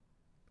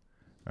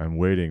I'm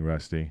waiting,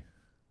 Rusty.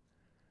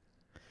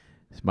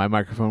 Is my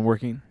microphone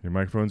working? Your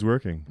microphone's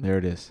working. There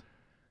it is.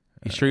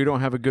 You sure you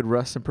don't have a good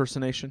Russ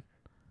impersonation?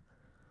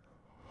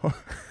 No,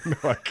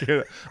 I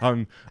can't.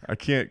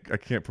 I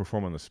can't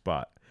perform on the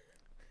spot.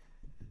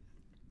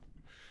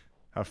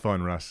 Have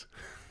fun, Russ.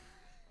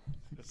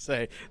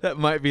 Say that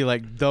might be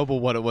like double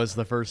what it was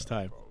the first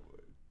time.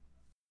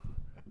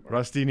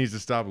 Rusty needs to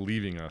stop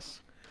leaving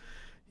us.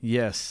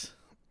 Yes.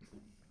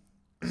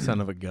 Son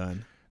of a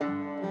gun.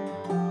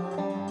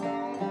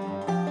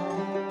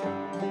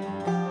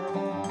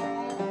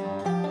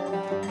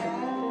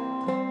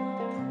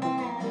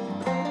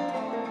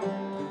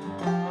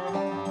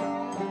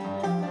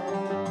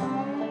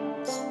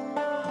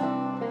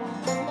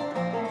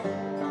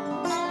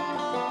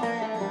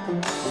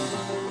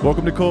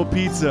 Welcome to Cold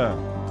Pizza,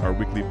 our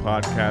weekly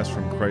podcast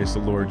from Christ the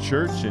Lord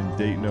Church in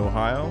Dayton,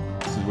 Ohio.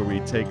 This is where we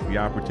take the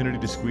opportunity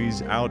to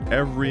squeeze out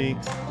every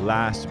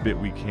last bit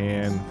we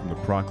can from the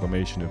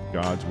proclamation of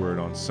God's Word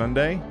on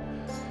Sunday.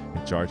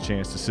 It's our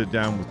chance to sit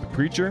down with the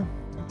preacher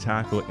and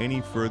tackle any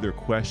further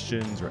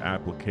questions or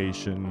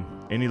application,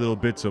 any little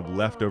bits of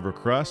leftover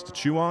crust to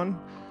chew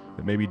on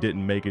that maybe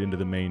didn't make it into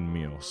the main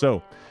meal.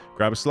 So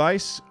grab a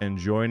slice and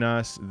join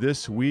us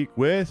this week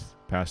with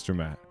Pastor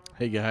Matt.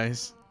 Hey,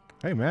 guys.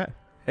 Hey, Matt.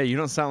 Hey, you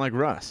don't sound like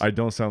Russ. I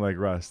don't sound like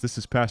Russ. This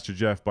is Pastor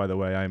Jeff, by the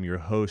way. I'm your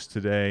host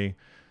today,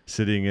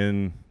 sitting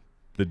in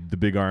the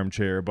big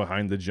armchair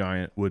behind the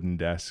giant wooden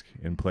desk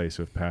in place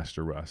of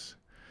Pastor Russ.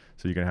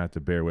 So you're going to have to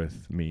bear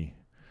with me.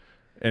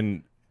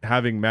 And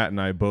having Matt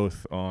and I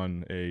both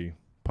on a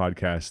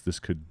podcast, this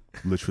could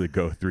literally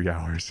go 3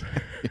 hours.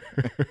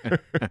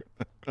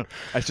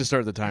 I should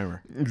start the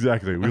timer.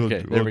 Exactly.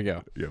 There we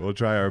go. Yeah, we'll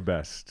try our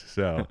best.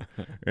 So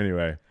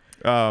anyway,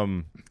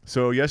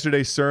 so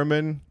yesterday's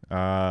sermon,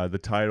 the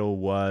title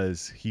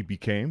was He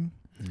Became.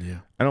 Yeah.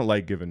 I don't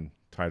like giving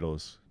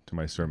titles to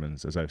my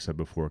sermons, as I've said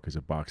before, because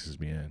it boxes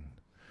me in.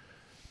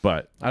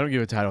 But I don't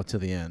give a title till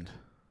the end.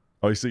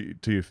 obviously,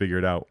 till you figure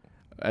it out.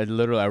 I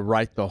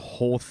write the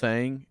whole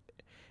thing,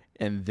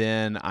 and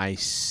then I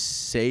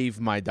save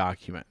my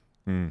document.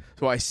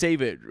 So I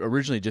save it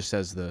originally just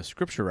as the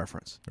scripture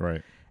reference.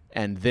 Right.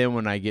 And then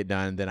when I get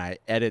done, then I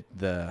edit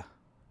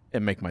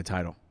and make my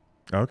title.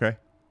 Okay.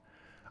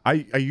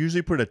 I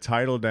usually put a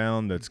title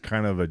down that's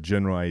kind of a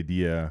general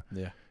idea.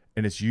 Yeah.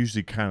 And it's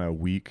usually kind of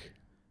weak,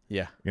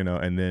 Yeah.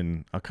 and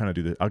then I'll kind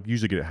of I'll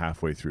usually get it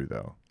halfway through,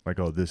 though. Like,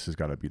 oh, this has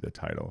got to be the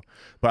title.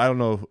 But I don't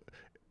know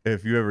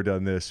if you've ever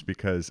done this,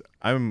 because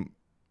I'm,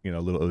 a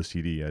little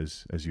OCD,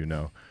 as you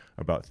know,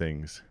 about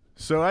things.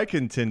 So I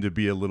can tend to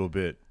be a little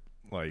bit,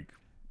 like,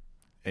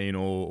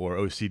 anal or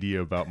OCD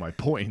about my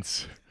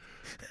points.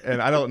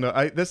 And I don't know.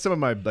 That's some of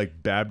my,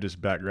 like, Baptist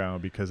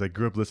background, because I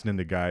grew up listening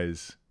to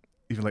guys,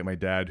 even like my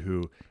dad,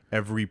 who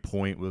every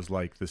point was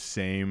like the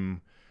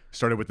same,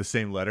 started with the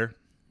same letter,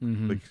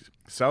 like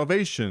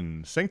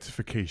salvation,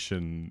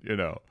 sanctification,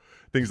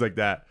 things like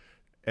that.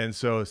 And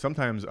so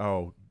sometimes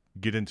I'll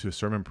get into a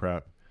sermon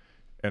prep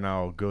and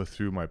I'll go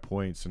through my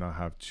points, and I'll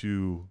have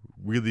two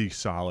really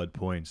solid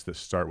points that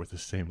start with the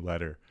same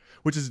letter,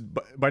 which is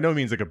by no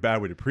means like a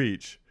bad way to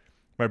preach.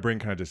 My brain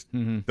kind of just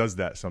does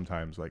that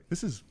sometimes. Like,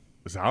 this is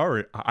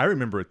how I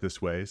remember it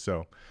this way, so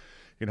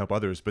you can help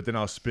others. But then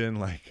I'll spend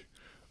like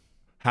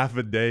half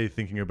a day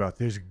thinking about,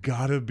 there's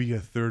got to be a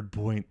third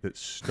point that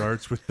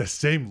starts with the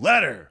same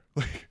letter.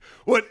 Like,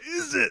 what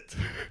is it?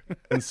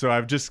 And so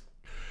I've just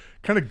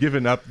kind of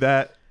given up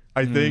that,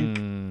 I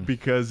think,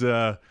 because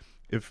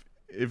if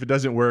it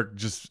doesn't work,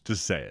 just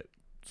say it.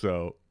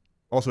 So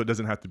also, it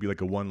doesn't have to be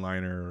like a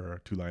one-liner or a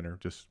two-liner.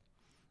 Just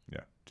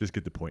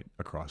get the point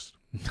across.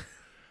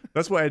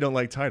 That's why I don't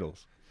like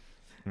titles.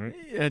 Right?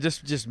 Yeah,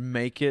 just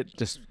make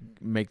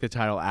the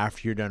title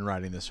after you're done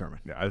writing the sermon.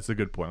 Yeah, that's a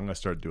good point. I'm gonna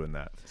start doing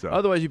that. So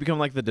Otherwise, you become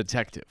like the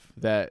detective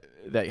that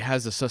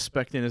has a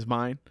suspect in his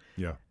mind.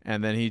 Yeah,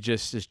 and then he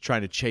just is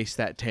trying to chase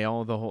that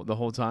tail the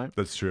whole time.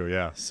 that's true.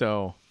 Yeah.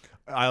 So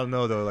I don't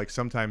know, though. Like,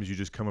 sometimes you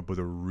just come up with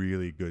a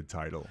really good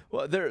title.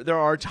 well, there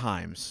are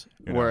times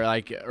where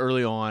like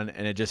early on,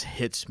 and it just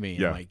hits me.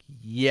 Yeah. I'm like,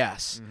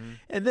 yes,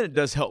 and then it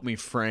does help me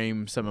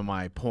frame some of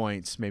my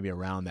points maybe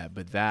around that.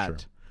 But that. Sure.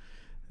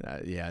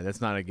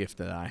 That's not a gift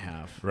that I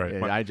have.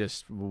 Right. I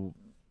just The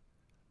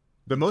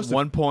most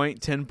 1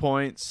 point, 10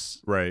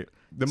 points. right.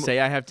 Say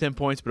I have 10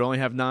 points, but only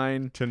have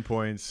 9 10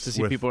 points to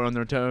see with people are on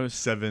their toes.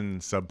 7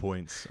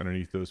 subpoints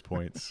underneath those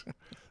points.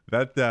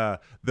 That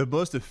the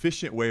most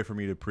efficient way for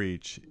me to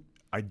preach,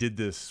 I did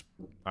this,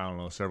 I don't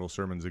know, several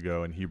sermons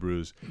ago in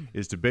Hebrews,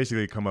 is to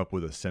basically come up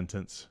with a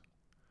sentence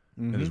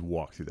and just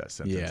walk through that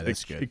sentence. Yeah,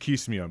 that's good. It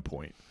keeps me on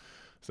point.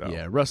 So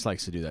Yeah, Russ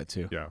likes to do that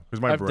too. yeah, because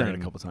my I've brain done it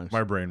a couple times.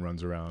 My brain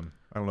runs around.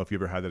 I don't know if you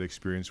ever had that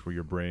experience where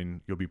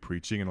you'll be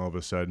preaching, and all of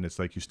a sudden it's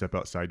like you step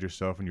outside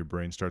yourself and your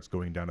brain starts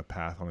going down a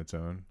path on its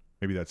own.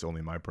 Maybe that's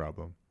only my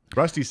problem.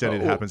 Rusty said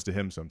it happens to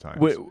him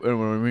sometimes.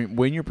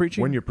 When you're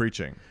preaching? When you're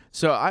preaching.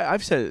 So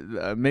I've said,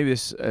 maybe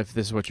if this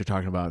is what you're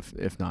talking about,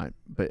 if not,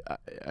 but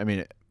I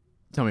mean,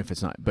 tell me if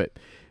it's not. But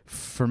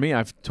for me,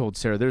 I've told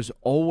Sarah, there's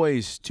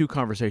always two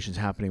conversations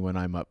happening when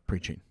I'm up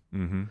preaching.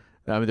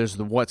 I mean, there's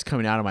the what's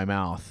coming out of my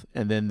mouth,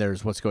 and then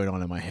there's what's going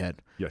on in my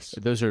head. Yes.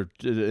 Those are,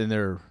 and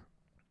they're.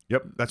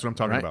 Yep, that's what I'm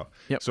talking Right? about.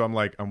 Yep. So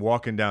I'm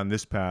walking down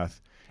this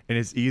path, and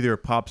it's either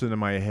pops into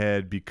my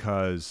head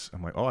because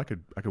I'm like, oh, I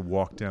could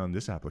walk down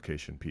this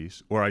application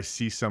piece, or I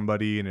see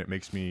somebody and it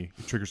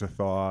triggers a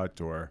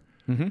thought, or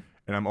and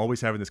I'm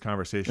always having this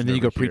conversation. And then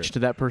you go over here. preach to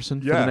that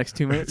person for the next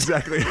 2 minutes.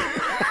 Exactly.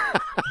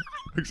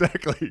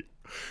 Exactly.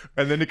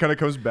 And then it kind of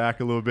comes back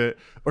a little bit,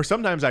 or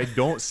sometimes I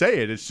don't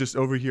say it. It's just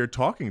over here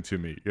talking to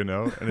me, and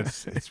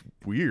it's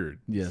weird.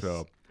 Yes.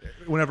 So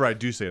whenever I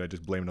do say it, I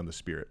just blame it on the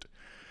Spirit.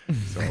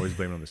 So I always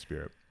blame it on the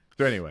Spirit.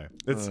 So anyway,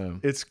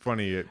 it's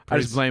funny. I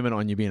just blame it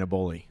on you being a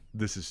bully.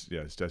 That's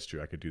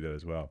true. I could do that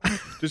as well.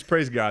 Just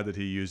praise God that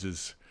He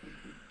uses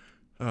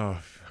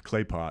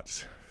clay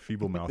pots,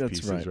 feeble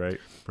mouthpieces, right?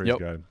 Praise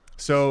God.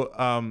 So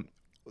I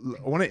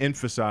want to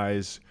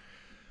emphasize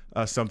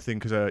something,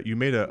 because you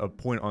made a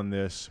point on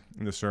this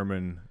in the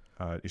sermon.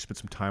 You spent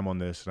some time on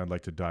this, and I'd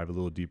like to dive a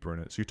little deeper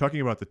in it. So you're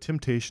talking about the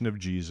temptation of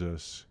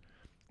Jesus.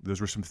 Those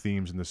were some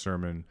themes in the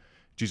sermon.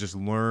 Jesus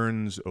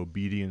learns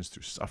obedience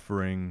through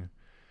suffering.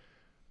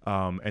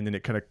 And then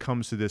it kind of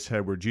comes to this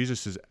head where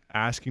Jesus is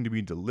asking to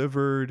be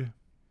delivered.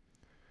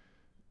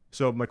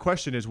 So my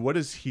question is, what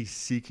is he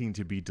seeking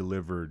to be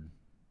delivered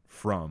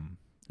from?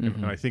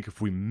 And I think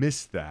if we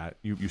miss that,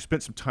 you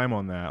spent some time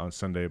on that on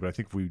Sunday, but I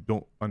think if we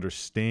don't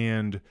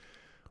understand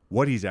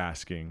what he's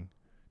asking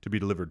to be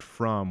delivered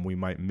from, we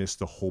might miss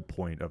the whole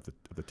point of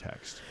the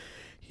text.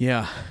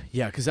 Yeah,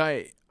 because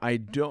I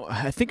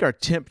think our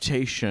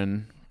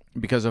temptation,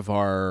 because of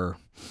our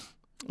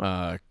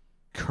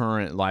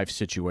current life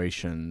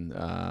situation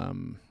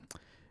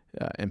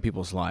in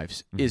people's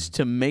lives, is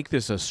to make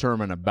this a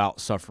sermon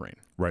about suffering.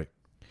 Right.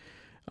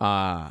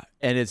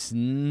 And it's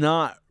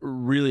not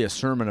really a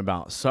sermon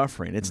about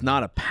suffering. It's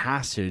not a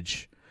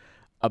passage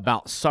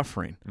about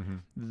suffering.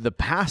 The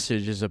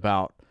passage is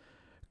about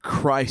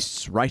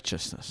Christ's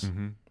righteousness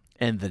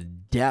and the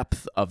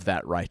depth of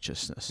that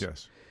righteousness.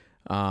 Yes.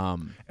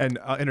 And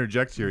I'll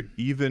interject here,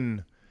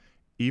 even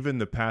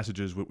the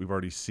passages we've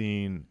already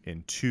seen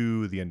in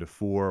 2, the end of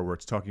 4, where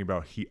it's talking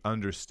about he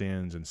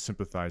understands and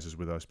sympathizes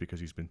with us because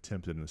he's been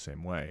tempted in the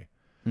same way.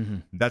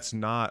 That's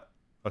not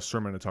a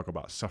sermon to talk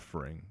about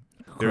suffering.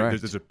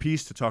 There's a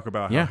piece to talk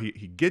about how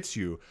he gets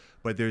you,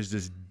 but there's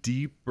this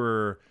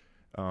deeper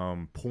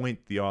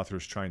point the author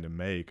is trying to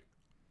make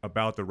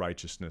about the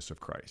righteousness of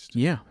Christ.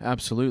 Yeah,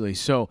 absolutely.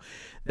 So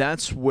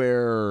that's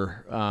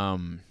where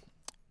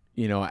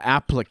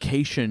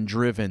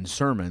application-driven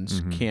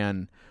sermons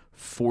can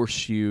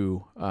force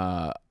you,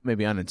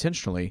 maybe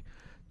unintentionally,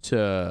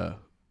 to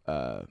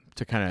kind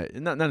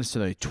of not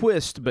necessarily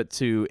twist, but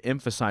to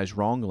emphasize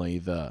wrongly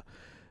the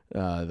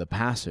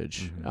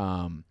passage.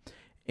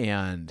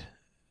 And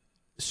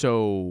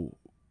so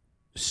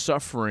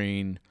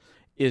suffering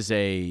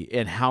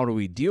and how do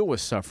we deal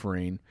with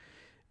suffering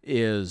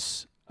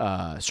is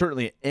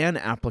certainly an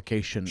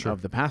application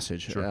of the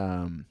passage.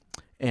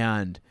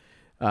 And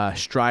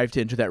strive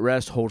to enter that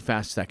rest, hold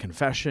fast to that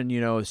confession.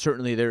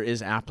 Certainly there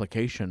is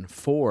application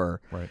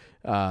for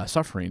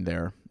suffering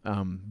there.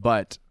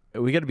 But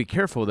we got to be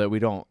careful that we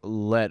don't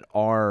let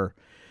our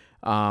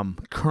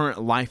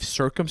current life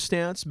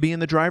circumstance be in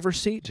the driver's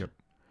seat.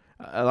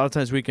 A lot of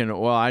times we can,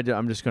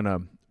 I'm just going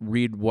to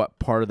read what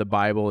part of the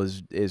Bible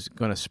is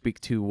going to speak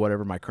to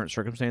whatever my current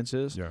circumstance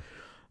is.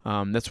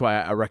 That's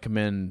why I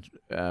recommend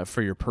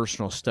for your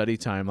personal study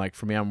time, like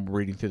for me, I'm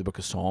reading through the book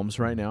of Psalms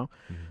right now.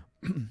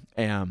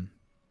 And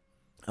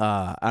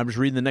I'm just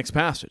reading the next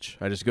passage.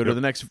 I just go to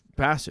the next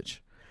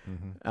passage.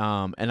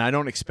 And I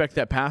don't expect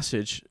that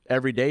passage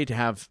every day to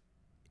have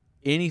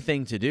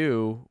anything to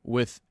do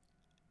with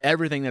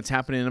everything that's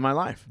happening in my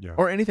life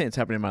or anything that's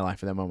happening in my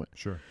life at that moment.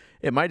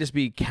 It might just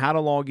be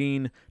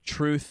cataloging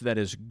truth that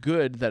is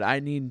good that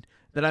I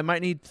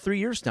might need 3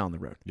 years down the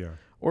road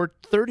or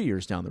 30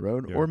 years down the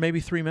road or maybe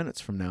 3 minutes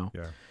from now.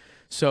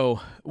 So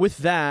with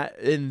that,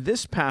 in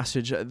this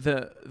passage,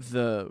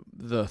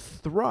 the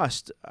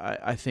thrust,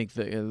 I think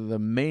the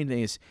main thing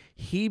is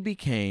he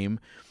became,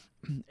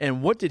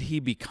 and what did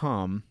he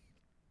become?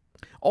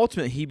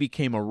 Ultimately, he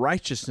became a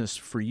righteousness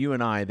for you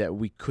and I that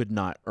we could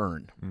not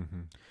earn.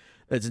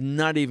 That's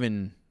not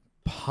even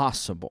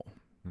possible.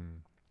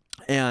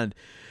 And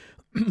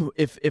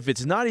if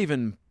it's not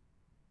even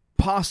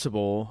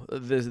possible,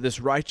 this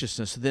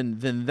righteousness,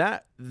 then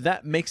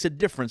that makes a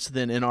difference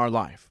then in our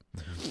life.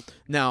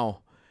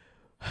 Now,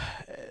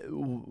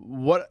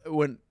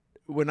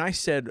 when I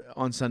said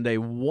on Sunday,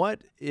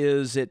 what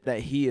is it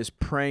that he is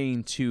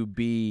praying to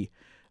be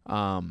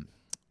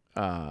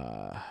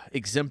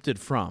exempted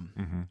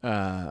from,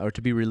 or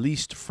to be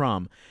released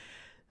from?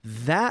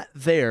 That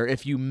there,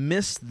 if you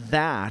miss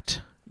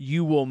that,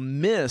 you will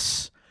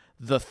miss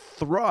the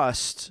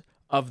thrust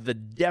of the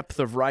depth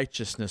of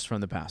righteousness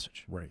from the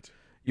passage.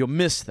 You'll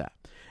miss that.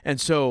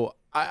 And so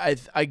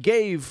I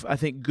gave, I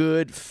think,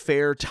 good,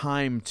 fair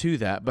time to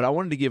that, but I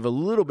wanted to give a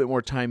little bit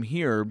more time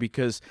here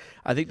because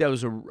I think that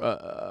was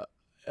a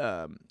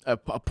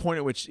point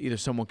at which either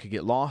someone could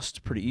get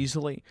lost pretty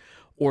easily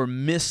or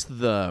miss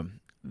the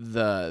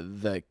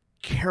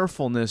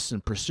carefulness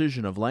and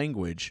precision of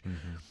language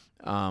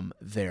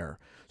there.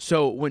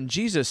 So when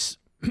Jesus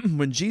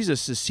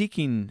is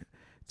seeking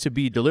to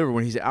be delivered,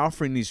 when he's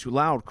offering these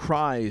loud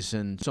cries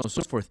and so on and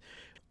so forth,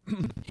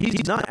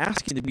 he's not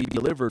asking to be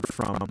delivered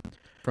from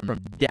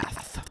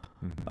death,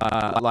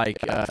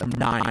 from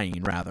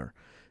dying, rather.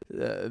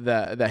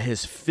 That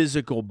his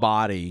physical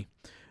body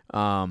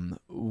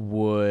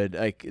would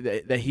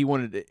he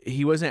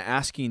wasn't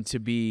asking to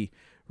be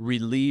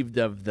relieved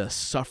of the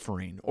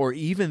suffering or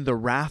even the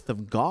wrath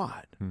of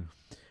God.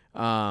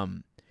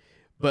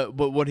 But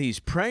what he's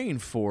praying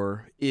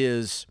for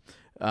is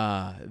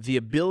the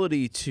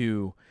ability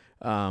to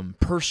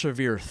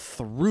persevere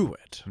through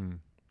it.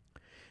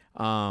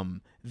 So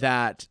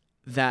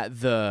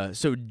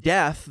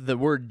death, the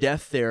word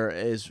death there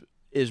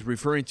is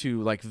referring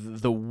to like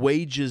the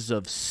wages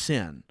of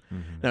sin.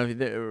 Now,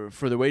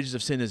 for the wages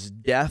of sin is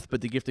death,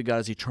 but the gift of God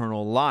is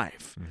eternal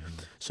life.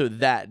 So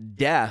that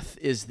death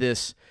is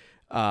this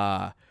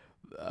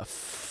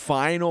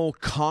final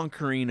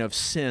conquering of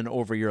sin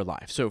over your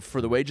life. So for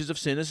the wages of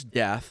sin is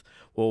death.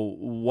 Well,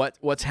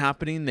 what's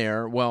happening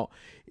there? Well,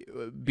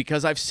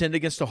 because I've sinned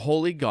against a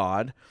holy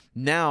God,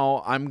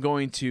 now I'm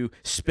going to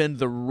spend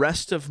the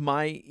rest of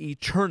my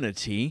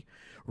eternity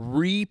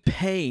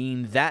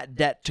repaying that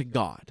debt to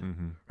God,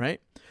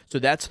 right? So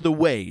that's the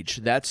wage.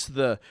 That's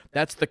the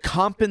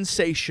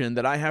compensation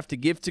that I have to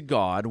give to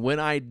God when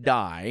I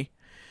die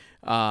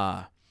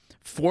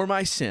for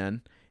my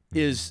sin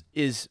is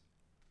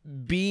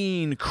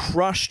being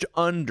crushed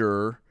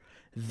under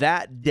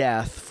that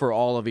death for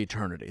all of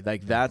eternity.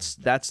 Like that's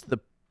the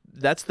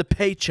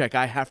paycheck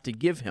I have to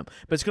give him.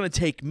 But it's going to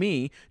take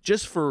me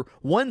just for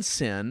one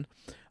sin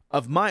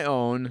of my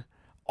own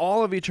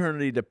all of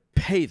eternity to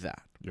pay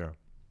that. Yeah.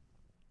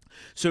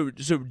 So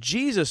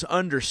Jesus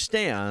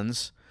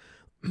understands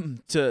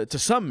to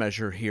some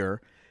measure here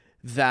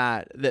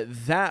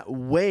that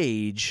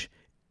wage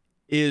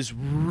is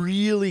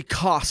really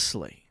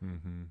costly.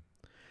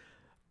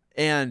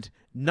 And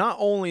not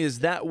only is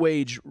that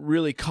wage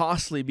really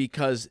costly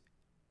because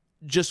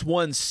just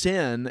one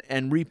sin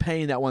and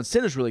repaying that one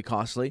sin is really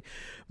costly,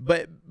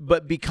 but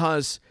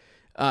because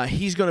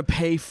he's going to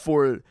pay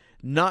for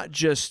not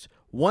just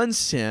one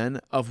sin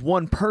of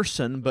one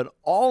person, but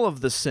all of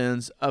the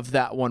sins of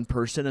that one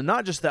person, and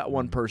not just that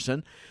one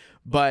person,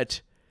 but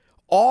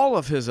all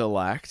of his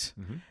elect.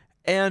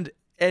 And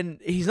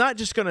he's not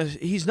going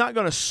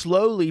to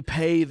slowly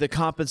pay the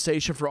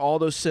compensation for all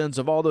those sins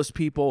of all those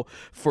people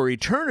for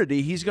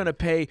eternity. He's going to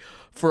pay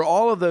for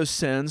all of those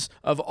sins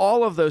of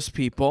all of those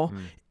people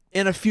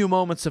in a few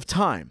moments of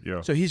time. Yeah.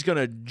 So he's going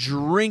to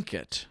drink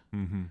it.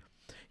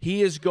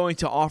 He is going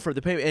to offer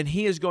the payment, and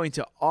he is going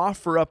to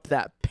offer up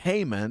that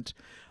payment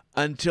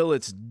until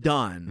it's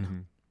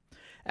done.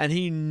 And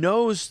he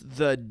knows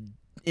the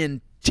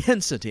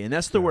intensity, and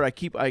that's the word I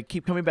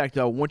keep coming back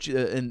to. I want you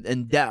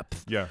in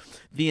depth. Yeah.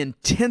 The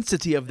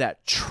intensity of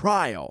that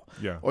trial.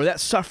 Yeah. Or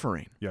that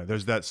suffering. Yeah.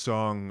 There's that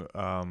song,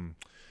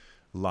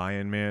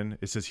 Lion Man.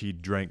 It says he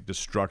drank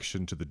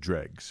destruction to the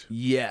dregs.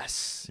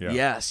 Yes.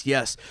 Yeah.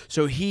 Yes.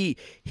 So he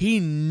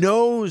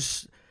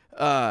knows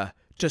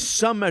to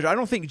some measure. I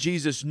don't think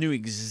Jesus knew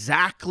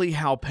exactly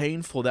how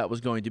painful that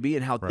was going to be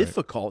and how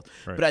difficult,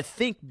 but I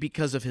think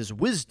because of his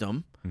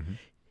wisdom,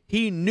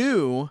 he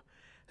knew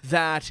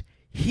that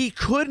he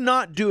could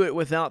not do it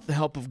without the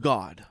help of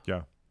God.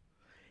 Yeah.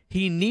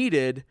 He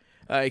needed,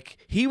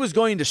 he was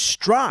going to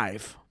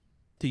strive,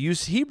 to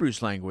use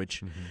Hebrews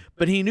language,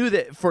 but he knew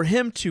that for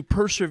him to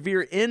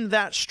persevere in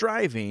that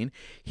striving,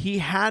 he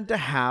had to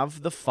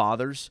have the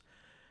Father's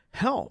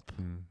help.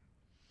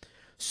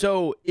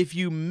 So if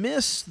you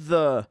miss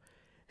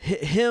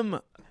him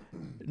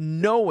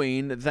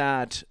knowing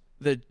that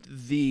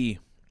the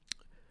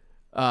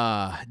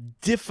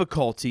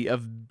difficulty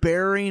of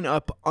bearing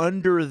up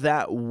under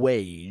that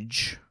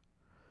wage,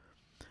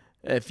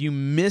 if you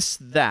miss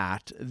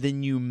that,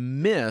 then you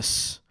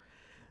miss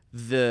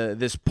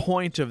this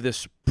point of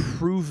this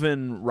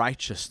proven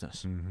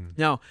righteousness.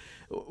 Now,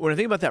 when I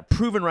think about that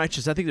proven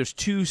righteousness, I think there's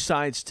two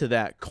sides to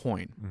that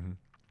coin.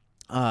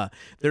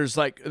 There's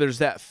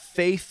that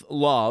faith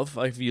love.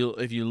 If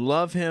you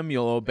love him,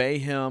 you'll obey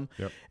him.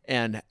 Yep.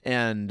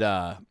 And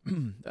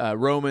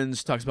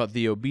Romans talks about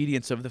the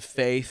obedience of the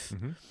faith.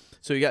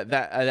 So you got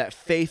that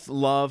faith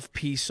love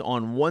piece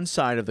on one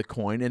side of the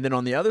coin, and then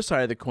on the other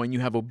side of the coin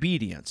you have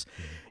obedience.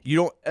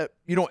 You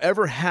don't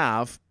ever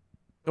have.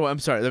 Oh, I'm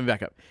sorry. Let me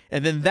back up.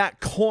 And then that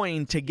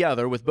coin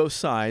together with both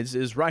sides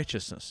is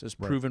righteousness, is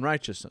proven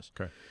righteousness.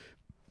 Okay.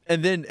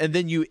 And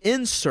then you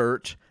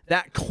insert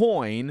that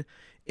coin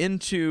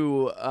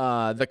into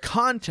the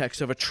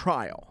context of a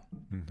trial.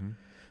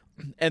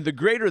 And the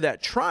greater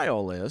that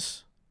trial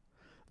is,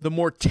 the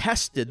more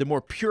tested, the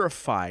more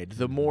purified,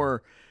 the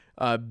more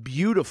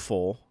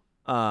beautiful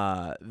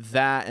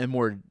that and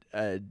more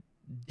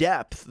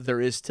depth there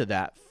is to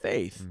that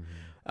faith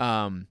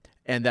and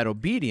that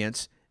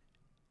obedience,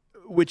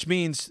 which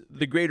means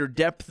the greater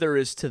depth there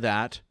is to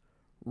that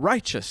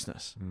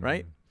righteousness,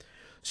 right?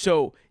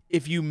 So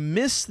if you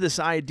miss this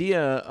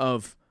idea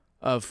of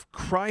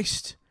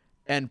Christ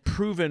and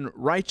proven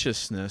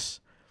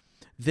righteousness,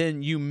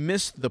 then you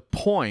miss the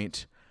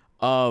point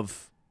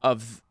of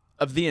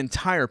the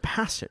entire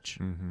passage.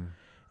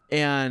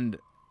 And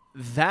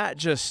that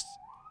just,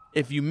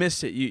 if you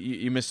miss it,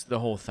 you miss the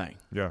whole thing.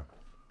 Yeah.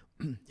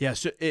 Yeah.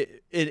 So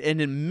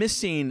and in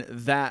missing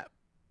that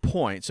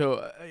point,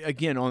 so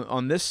again,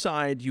 on this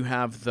side, you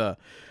have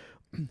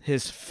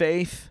his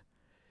faith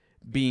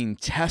being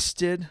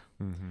tested,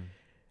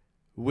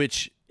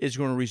 which is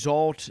going to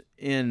result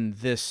in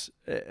this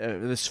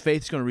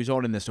faith is going to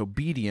result in this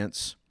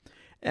obedience,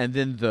 and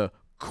then the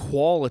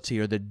quality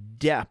or the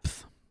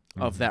depth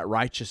of that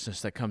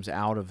righteousness that comes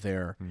out of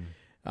there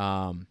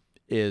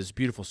is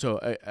beautiful.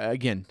 So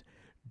again,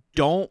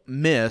 don't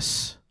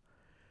miss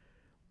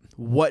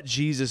what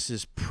Jesus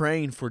is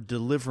praying for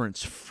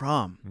deliverance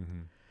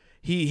from.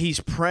 He's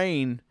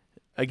praying,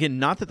 again,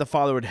 not that the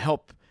Father would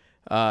help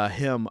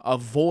him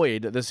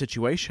avoid the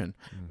situation,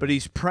 but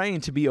he's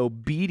praying to be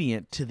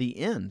obedient to the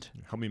end.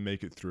 Help me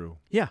make it through.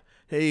 Yeah.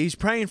 He's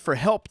praying for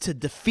help to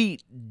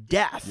defeat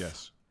death.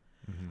 Yes.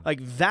 Like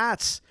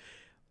that's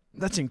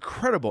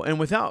incredible. And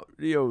without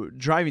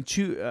driving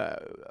too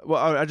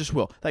well, I just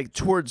will, like,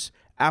 towards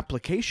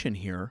application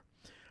here,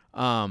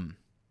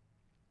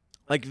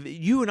 like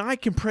you and I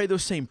can pray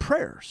those same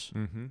prayers.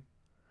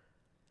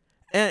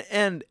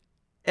 And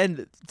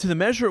to the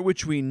measure at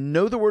which we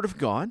know the Word of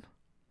God,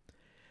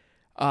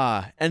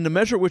 and the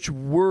measure at which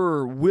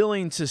we're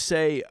willing to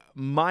say,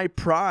 my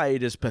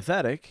pride is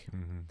pathetic,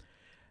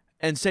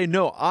 and say,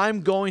 no,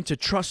 I'm going to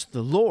trust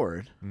the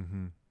Lord,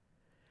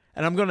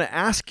 and I'm going to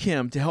ask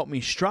Him to help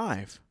me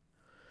strive,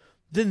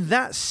 then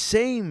that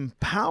same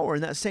power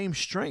and that same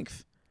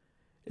strength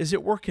is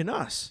at work in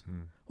us.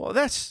 Well,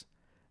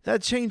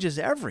 that changes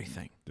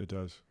everything. It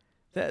does.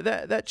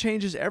 That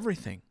changes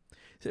everything.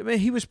 I mean,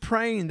 he was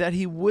praying that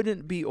he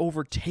wouldn't be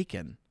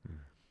overtaken.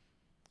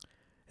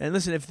 And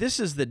listen, if this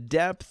is the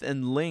depth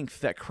and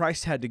length that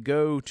Christ had to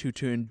go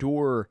to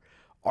endure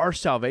our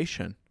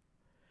salvation,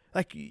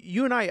 like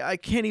you and I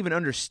can't even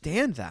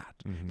understand that.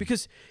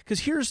 Because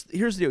here's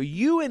the deal.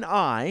 You and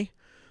I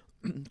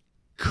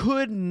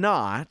could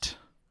not,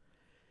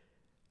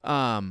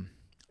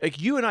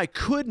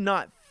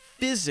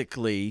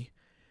 physically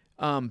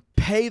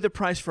pay the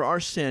price for our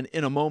sin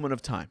in a moment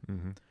of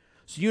time.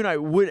 So you and I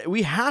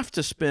we have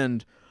to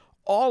spend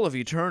all of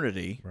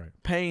eternity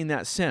paying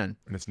that sin,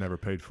 and it's never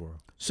paid for.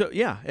 So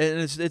yeah, and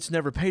it's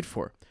never paid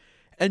for.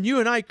 And you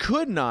and I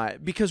could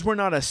not, because we're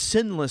not a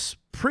sinless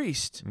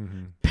priest,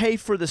 pay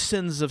for the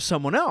sins of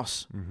someone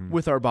else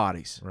with our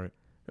bodies. Right.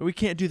 We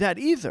can't do that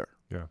either.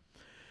 Yeah.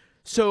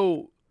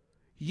 So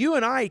you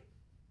and I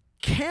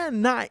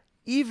cannot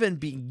even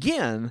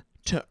begin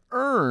to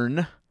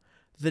earn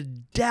the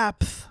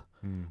depth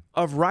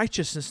of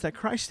righteousness that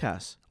Christ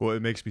has. Well,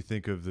 it makes me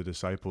think of the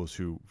disciples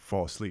who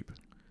fall asleep.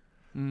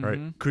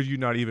 Right? Could you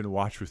not even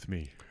watch with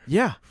me?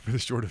 Yeah. For the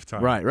short of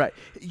time. Right.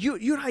 You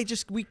and I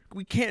just we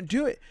can't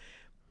do it.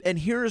 And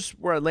here's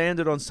where I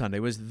landed on Sunday,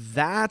 was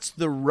that's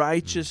the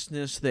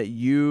righteousness that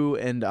you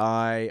and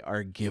I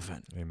are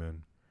given.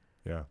 Amen.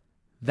 Yeah.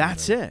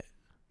 That's it.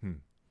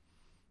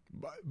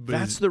 But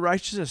that's the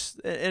righteousness.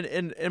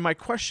 And my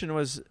question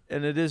was,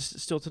 and it is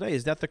still today,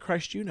 is that the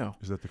Christ you know?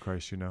 Is that the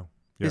Christ you know?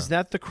 Yeah. Is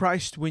that the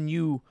Christ when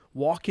you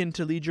walk in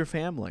to lead your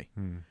family?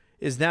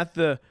 Is that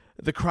the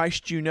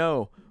Christ you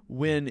know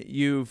when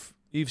you've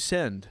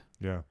sinned?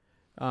 Yeah.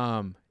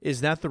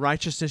 Is that the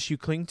righteousness you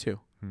cling to?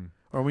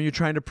 Or when you're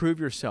trying to prove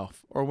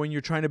yourself, or when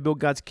you're trying to build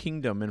God's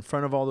kingdom in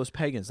front of all those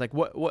pagans? Like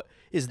what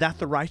is that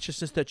the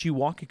righteousness that you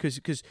walk in?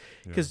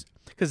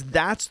 Because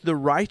that's the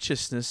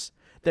righteousness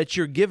that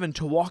you're given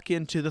to walk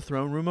into the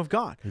throne room of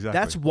God. Exactly.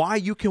 That's why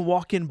you can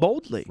walk in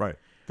boldly. Right.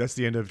 That's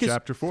the end of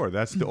chapter 4.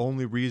 That's the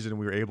only reason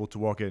we were able to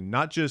walk in.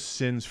 Not just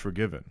sins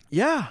forgiven.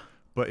 Yeah.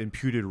 But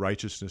imputed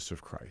righteousness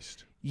of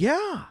Christ.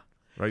 Yeah.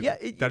 Right? Yeah,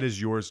 that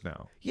is yours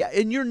now. Yeah,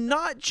 and you're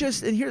not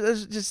just, and here,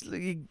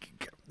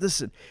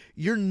 listen,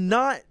 you're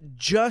not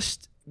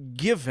just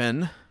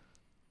given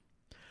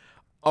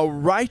a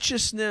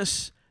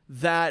righteousness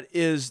that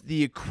is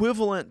the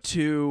equivalent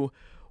to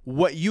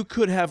what you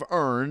could have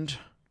earned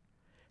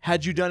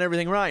had you done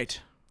everything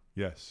right.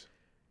 Yes.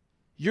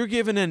 You're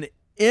given an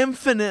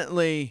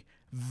infinitely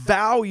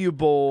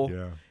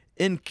valuable,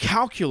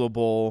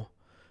 incalculable,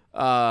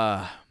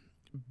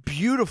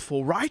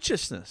 beautiful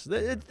righteousness.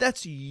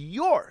 That's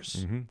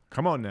yours.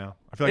 Come on now.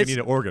 I feel like I need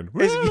an organ.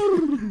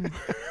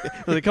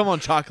 Come on,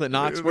 Chocolate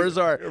Knox. Where's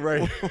our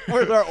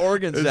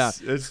organs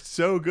at? It's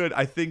so good.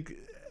 I think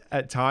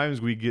at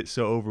times we get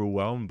so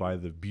overwhelmed by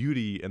the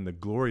beauty and the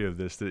glory of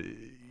this that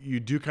you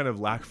do kind of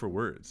lack for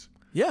words.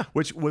 Yeah.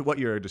 Which what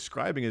you're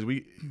describing is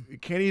we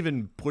can't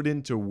even put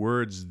into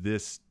words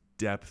this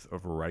depth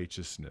of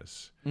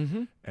righteousness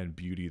and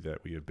beauty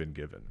that we have been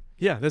given.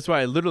 Yeah, that's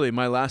why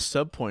my last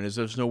sub point is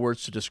there's no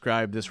words to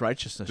describe this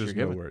righteousness There's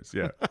you're no given. words,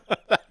 yeah.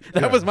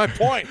 That was my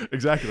point.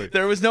 Exactly.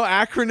 There was no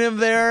acronym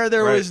there.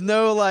 There was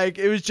no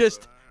it was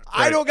just,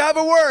 I don't have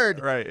a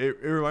word. Right.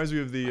 It reminds me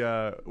of the,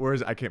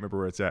 I can't remember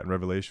where it's at in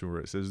Revelation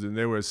where it says, and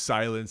there was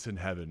silence in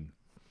heaven.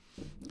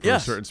 for a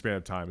certain span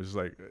of time. It's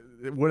like,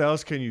 what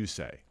else can you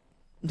say?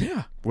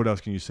 Yeah. What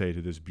else can you say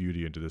to this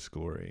beauty and to this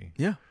glory?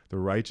 Yeah. The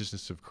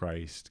righteousness of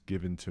Christ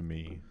given to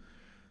me.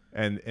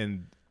 And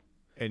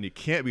it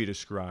can't be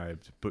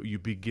described, but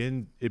it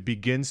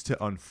begins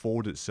to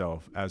unfold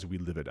itself as we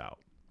live it out.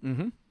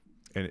 Mm-hmm.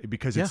 And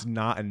because it's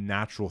not a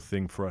natural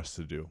thing for us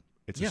to do.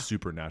 It's a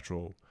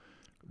supernatural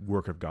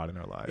work of God in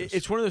our lives.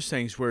 It's one of those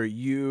things where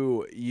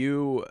you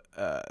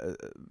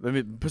let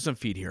me put some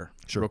feet here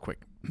real quick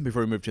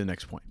before we move to the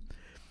next point.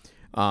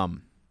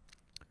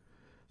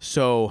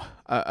 So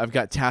I've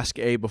got task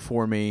A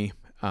before me.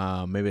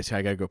 Maybe it's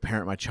I got to go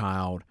parent my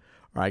child,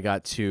 or I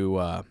got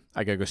to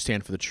go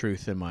stand for the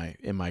truth in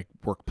my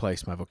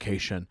workplace, my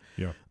vocation.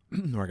 Yeah.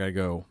 Or I got to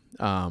go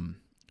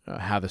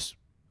have this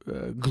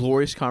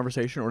glorious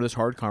conversation or this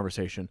hard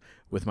conversation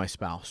with my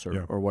spouse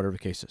or whatever the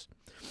case is.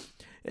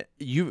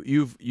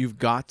 You've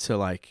got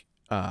to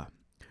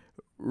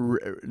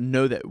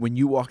know that when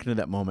you walk into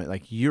that moment,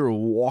 like you're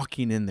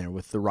walking in there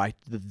with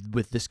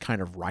with this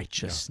kind of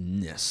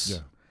righteousness. Yeah.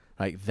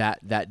 Like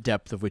that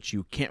depth of which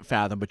you can't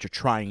fathom, but you're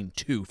trying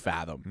to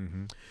fathom.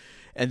 Mm-hmm.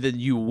 And then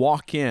you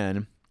walk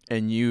in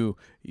and you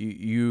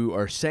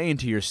are saying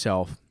to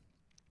yourself,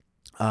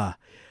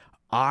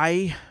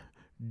 I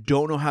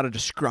don't know how to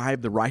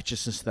describe the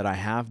righteousness that I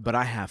have, but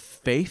I have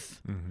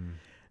faith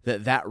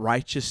that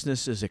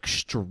righteousness is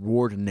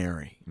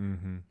extraordinary.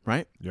 Mm-hmm.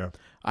 Right? Yeah.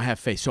 I have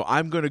faith. So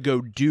I'm going to go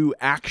do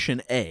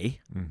action A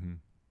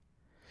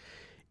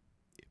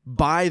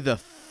by the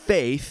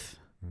faith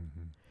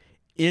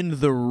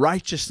in the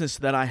righteousness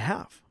that I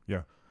have.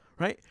 Yeah.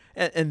 Right?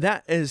 And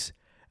that is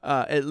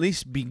at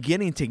least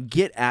beginning to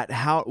get at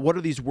what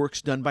are these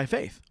works done by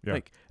faith? Yeah.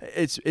 Like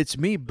it's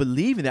me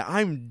believing that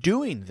I'm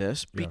doing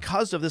this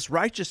because of this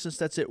righteousness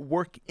that's at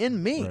work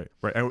in me.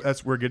 Right. And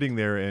we're getting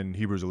there in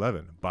Hebrews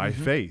 11. By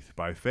faith,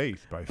 by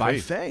faith, by faith. By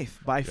faith,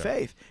 by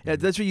faith. Yeah,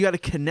 that's where you got to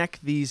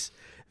connect these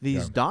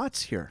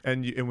dots here.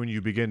 And when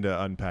you begin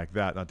to unpack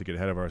that, not to get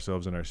ahead of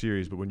ourselves in our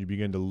series, but when you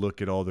begin to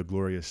look at all the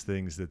glorious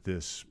things that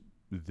this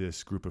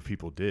group of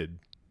people did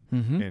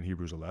in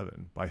Hebrews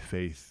 11, by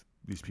faith,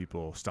 these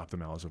people stopped the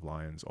mouths of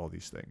lions, all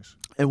these things.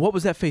 And what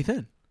was that faith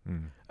in?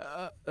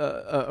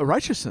 A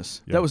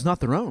righteousness that was not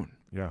their own.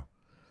 Yeah.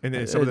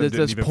 And some of them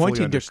didn't even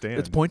fully understand.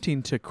 It's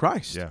pointing to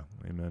Christ. Yeah.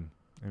 Amen.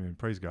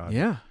 Praise God.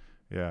 Yeah.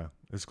 Yeah.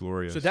 It's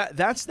glorious. So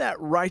that's that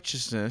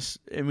righteousness.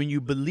 And when you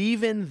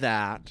believe in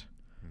that,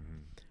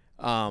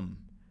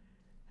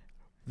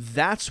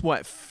 that's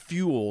what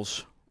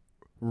fuels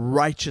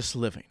righteous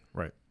living.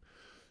 Right.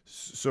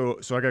 So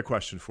I got a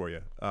question for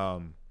you.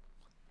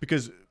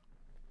 Because,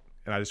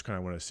 and I just kind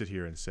of want to sit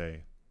here and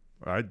say,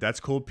 all right, that's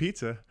cold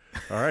pizza.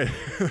 All right.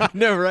 I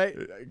know, right?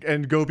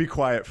 And go be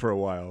quiet for a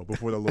while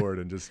before the Lord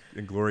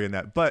and glory in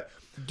that. But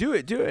do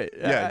it.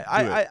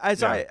 Yeah.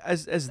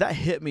 As that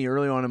hit me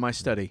early on in my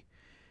study,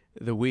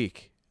 the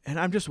week, and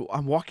I'm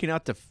walking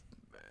out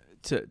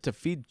to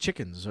feed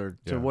chickens or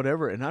to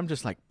whatever, and I'm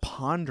just like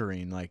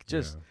pondering, like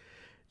just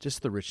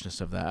the richness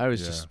of that. I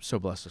was just so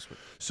blessed this week.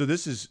 So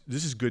this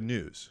is good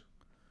news.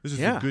 This is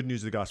the good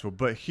news of the gospel.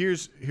 But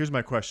here's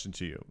my question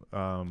to you.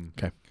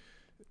 Okay.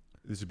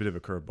 This is a bit of a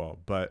curveball,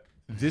 but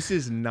this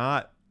is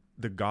not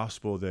the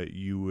gospel that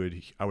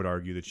I would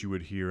argue that you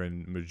would hear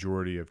in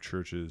majority of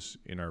churches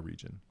in our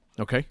region.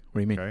 Okay. What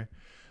do you mean? Okay.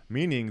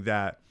 Meaning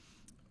that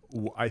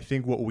I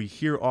think what we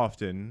hear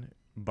often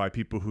by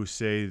people who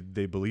say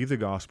they believe the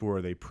gospel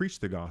or they preach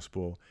the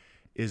gospel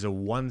is a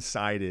one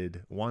side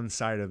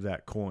of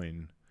that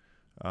coin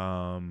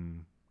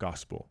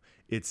gospel.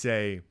 It's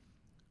a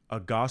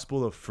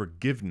gospel of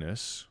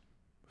forgiveness,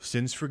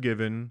 sins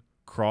forgiven,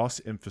 cross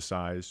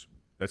emphasized.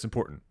 That's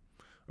important.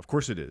 Of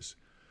course it is.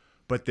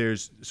 But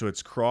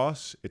it's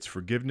cross, it's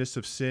forgiveness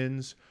of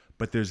sins,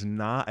 but there's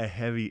not a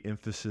heavy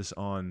emphasis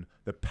on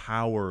the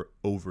power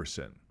over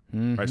sin.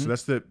 Right? So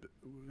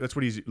that's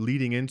what he's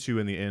leading into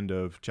in the end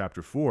of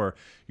chapter 4.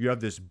 You have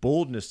this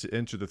boldness to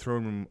enter the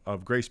throne room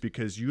of grace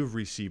because you have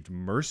received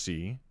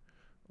mercy,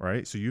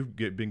 right? So you've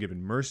been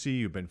given mercy,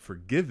 you've been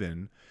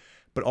forgiven.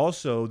 But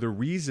also the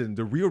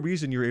real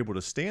reason you're able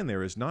to stand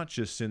there is not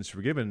just sins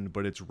forgiven,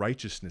 but it's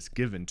righteousness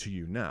given to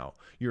you now.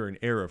 You're an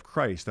heir of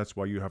Christ. That's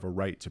why you have a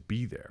right to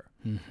be there.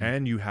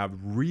 And you have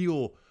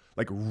real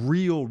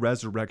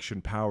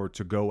resurrection power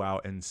to go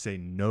out and say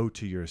no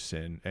to your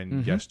sin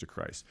and yes to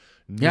Christ.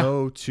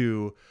 No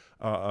to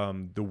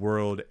the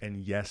world and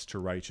yes to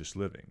righteous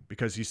living.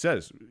 Because he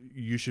says,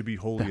 you should be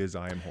holy as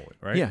I am holy,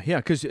 right? Yeah,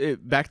 because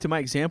back to my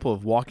example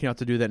of walking out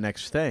to do that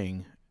next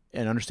thing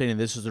and understanding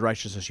this is the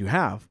righteousness you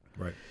have.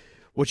 Right.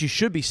 What you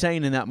should be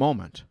saying in that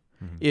moment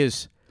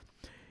is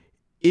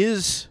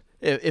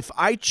if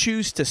I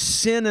choose to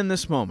sin in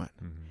this moment,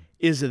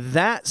 is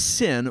that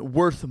sin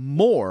worth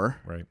more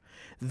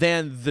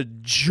than the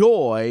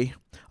joy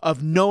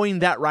of knowing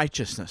that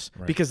righteousness?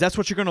 Right. Because that's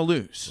what you're going to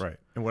lose. Right.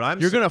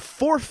 And you're going to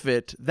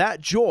forfeit that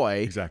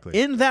joy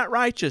in that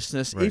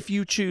righteousness right. if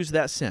you choose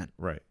that sin.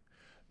 Right.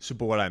 So,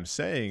 but what I'm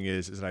saying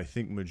is that I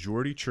think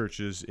majority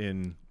churches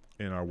in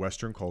our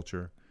Western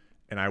culture,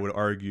 and I would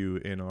argue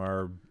in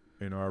our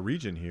in our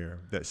region here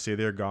that say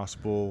they're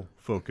gospel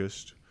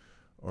focused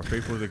or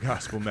faithful to the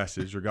gospel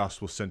message or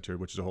gospel centered,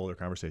 which is a whole other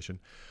conversation,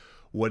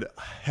 would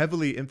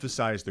heavily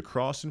emphasize the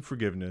cross and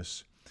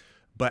forgiveness,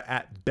 but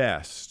at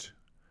best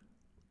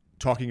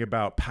talking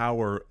about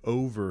power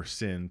over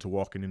sin to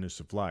walk in newness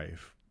of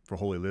life for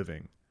holy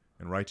living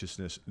and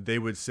righteousness, they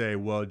would say,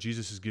 well,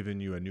 Jesus has given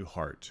you a new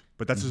heart.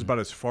 But that's about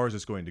as far as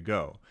it's going to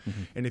go.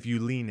 And if you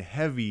lean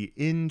heavy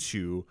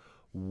into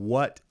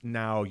what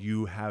now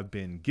you have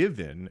been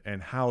given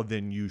and how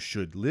then you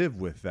should live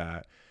with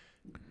that,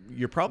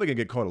 you're probably going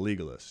to get called a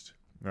legalist,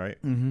 right?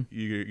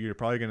 You're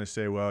probably going to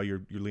say, well,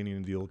 you're leaning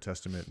into the Old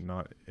Testament and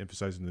not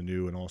emphasizing the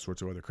new and all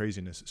sorts of other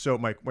craziness. So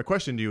my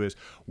question to you is,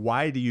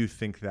 why do you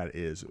think that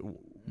is?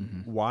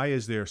 Why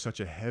is there such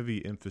a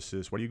heavy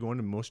emphasis? Why do you go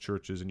into most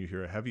churches and you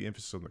hear a heavy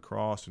emphasis on the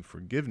cross and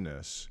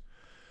forgiveness,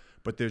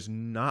 but there's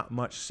not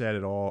much said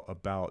at all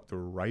about the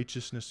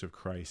righteousness of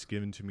Christ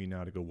given to me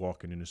now to go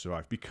walk in newness of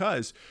life?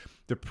 Because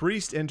the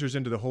priest enters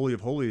into the Holy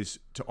of Holies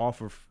to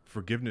offer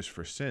forgiveness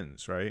for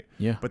sins, right?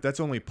 Yeah. But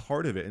that's only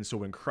part of it. And so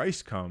when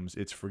Christ comes,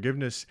 it's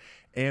forgiveness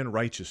and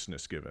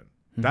righteousness given.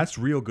 That's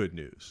real good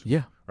news.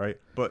 Yeah. Right?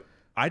 But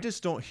I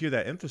just don't hear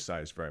that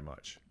emphasized very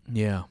much.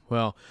 Yeah.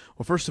 Well,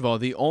 first of all,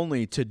 the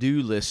only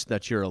to-do list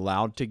that you're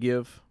allowed to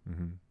give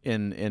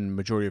in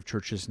majority of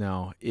churches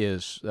now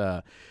is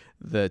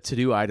the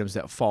to-do items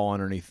that fall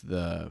underneath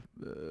the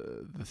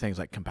things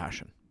like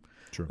compassion.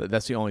 True.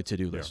 That's the only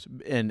to-do list.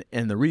 And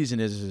the reason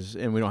is,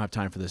 and we don't have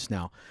time for this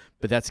now,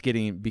 but that's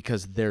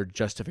because their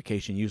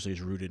justification usually is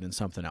rooted in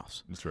something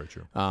else. That's very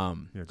true.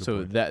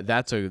 So point.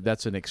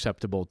 that's an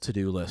acceptable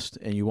to-do list,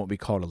 and you won't be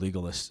called a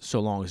legalist so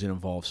long as it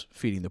involves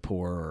feeding the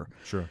poor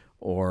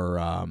or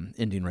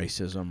ending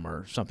racism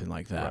or something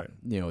like that.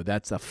 Right.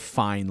 That's a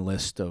fine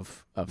list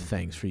of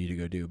things for you to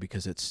go do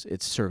because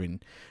it's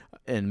serving,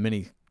 in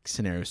many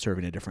scenarios,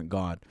 serving a different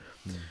God.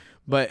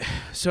 But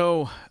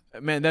so,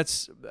 man,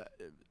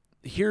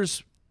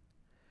 here's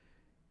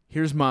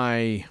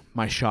my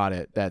shot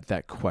at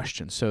that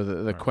question. So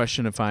the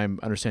question, if I'm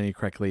understanding you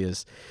correctly,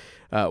 is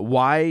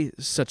why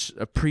such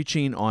a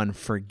preaching on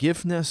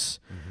forgiveness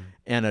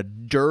and a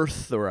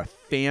dearth or a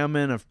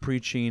famine of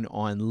preaching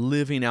on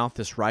living out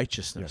this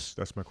righteousness? Yes,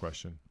 that's my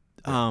question.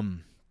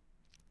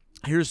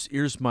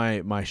 Here's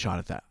my shot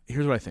at that.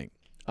 Here's what I think.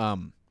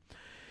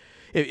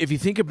 If you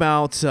think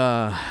about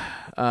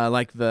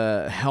like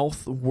the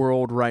health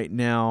world right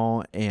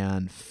now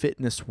and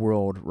fitness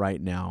world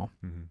right now,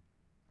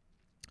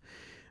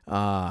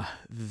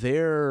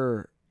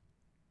 they're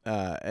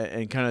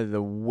and kind of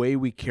the way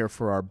we care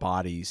for our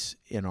bodies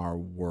in our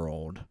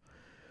world,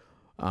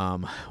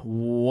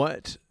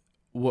 what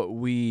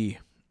we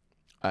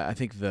I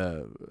think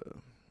the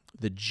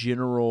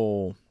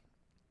general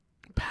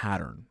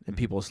pattern in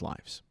people's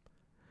lives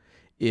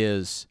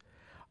is,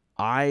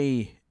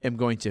 I am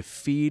going to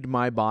feed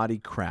my body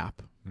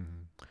crap.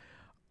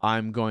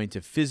 I'm going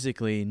to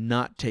physically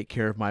not take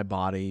care of my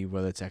body,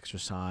 whether it's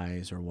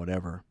exercise or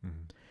whatever.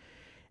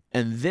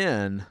 And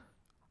then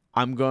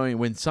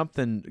when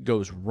something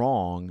goes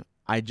wrong,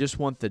 I just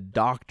want the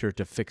doctor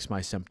to fix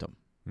my symptom.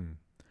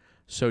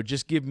 So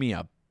just give me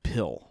a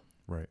pill.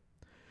 Right.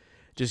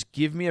 Just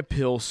give me a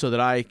pill so that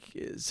I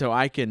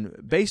can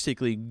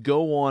basically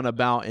go on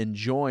about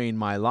enjoying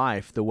my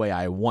life the way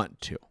I want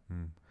to.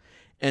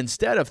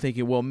 Instead of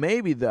thinking, well,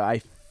 maybe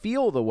I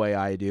feel the way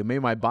I do. Maybe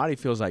my body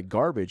feels like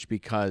garbage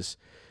because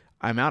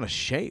I'm out of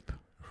shape.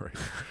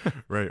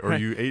 Right. Or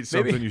you ate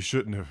something you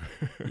shouldn't have.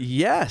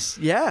 Yes.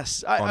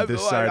 on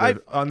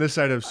this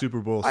side of Super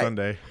Bowl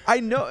Sunday.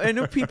 I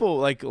know people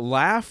like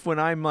laugh when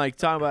I'm like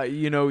talking about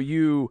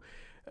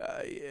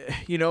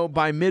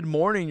by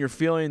mid-morning you're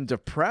feeling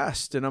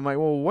depressed, and I'm like,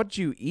 well, what'd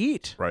you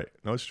eat? Right.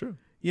 No, it's true.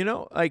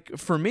 Like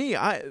for me,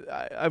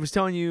 I was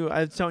telling you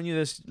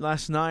this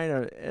last night,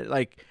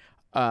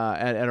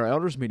 at our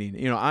elders meeting.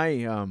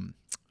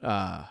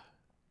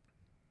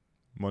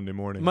 Monday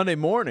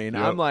morning.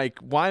 Yep. I'm like,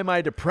 why am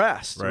I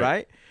depressed?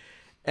 Right?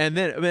 And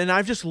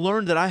I've just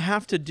learned that I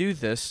have to do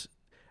this,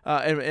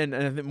 and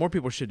I think more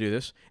people should do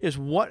this, is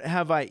what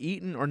have I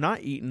eaten or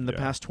not eaten the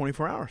past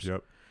 24 hours?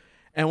 Yep.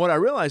 And what I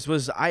realized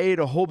was I ate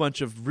a whole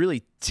bunch of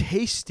really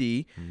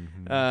tasty,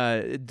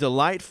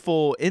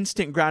 delightful,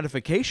 instant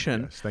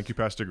gratification. Yes. Thank you,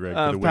 Pastor Greg,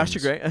 for the wings. Pastor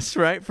Greg, that's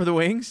right, for the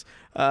wings.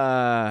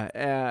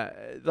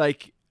 And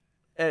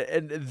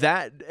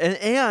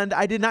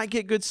I did not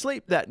get good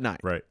sleep that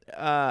night. Right.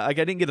 I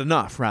didn't get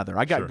enough, rather.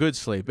 I got good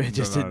sleep. It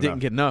just didn't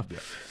get enough. Yeah.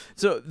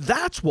 So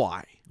that's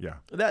why. Yeah.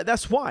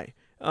 That's why.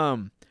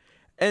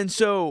 And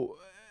so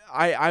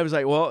I was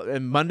like, well,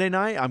 and Monday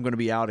night I'm going to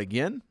be out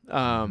again.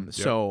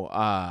 So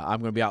I'm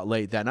going to be out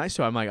late that night.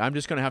 So I'm like, I'm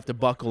just going to have to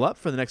buckle up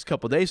for the next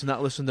couple of days and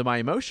not listen to my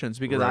emotions,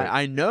 because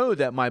I know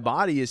that my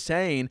body is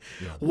saying,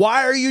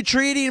 why are you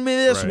treating me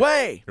this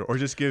way? Or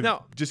just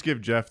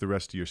give Jeff the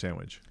rest of your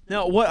sandwich.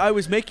 Now, what I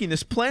was making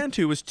this plan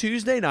to was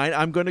Tuesday night,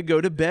 I'm going to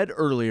go to bed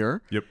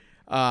earlier. Yep.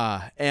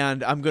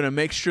 And I'm going to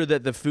make sure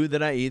that the food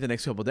that I eat the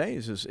next couple of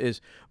days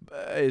is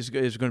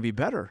going to be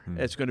better.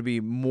 It's going to be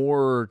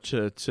more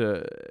to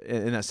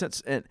in that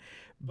sense.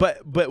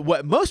 But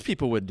what most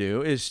people would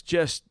do is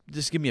just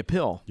give me a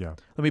pill. Yeah.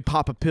 Let me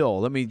pop a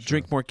pill. Let me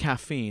drink more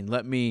caffeine.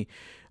 Let me,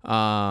 eat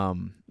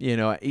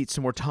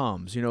some more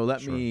Tums.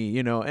 Let me,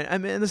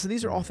 and listen,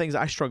 these are all things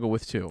I struggle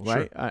with too,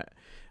 right? Sure.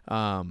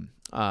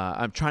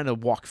 I'm trying to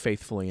walk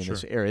faithfully in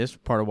this area. That's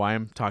part of why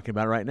I'm talking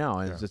about it right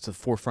now. It's the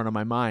forefront of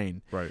my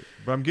mind. Right.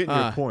 But I'm getting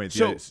your point.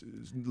 So, it's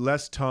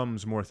less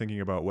Tums, more thinking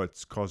about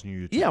what's causing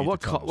you to eat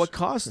what the Tums. what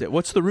caused it?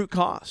 What's the root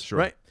cause? Sure.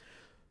 Right.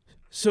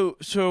 So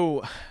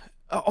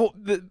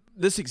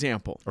this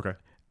example. Okay.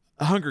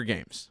 Hunger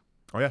Games.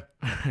 Oh yeah.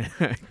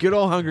 Good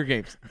old Hunger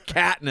Games.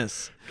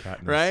 Katniss.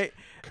 Right.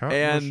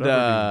 And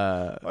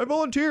I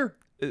volunteer.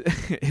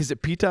 Is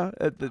it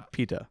pita?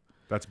 Pita.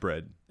 That's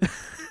bread.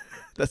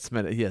 That's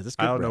good I don't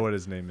bread. know what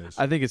his name is.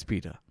 I think it's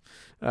pita.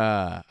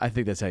 I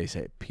think that's how you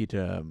say it.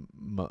 Pita.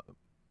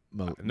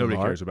 Nobody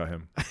cares about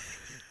him.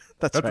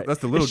 That's right. That's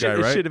the little guy,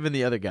 right? It should have been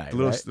the other guy. The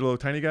little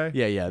tiny guy.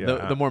 Yeah.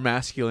 The more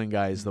masculine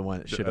guy is the one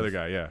that should have. The other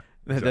guy, yeah.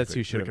 Exactly. That's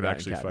who should have could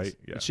actually fight.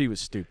 Yeah. She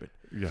was stupid.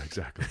 Yeah,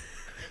 exactly.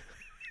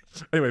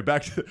 Anyway,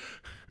 back to.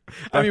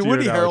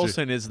 Woody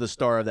Harrelson is the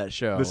star of that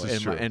show. This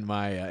is true. In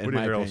my Woody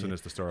Harrelson opinion.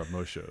 is the star of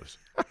most shows.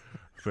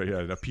 But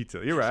yeah, the pizza.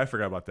 You're right. I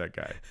forgot about that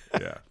guy.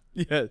 Yeah.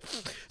 Yeah.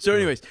 So,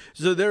 anyways,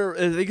 I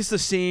think it's the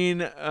scene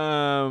where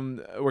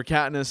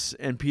Katniss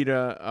and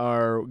Peeta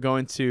are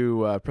going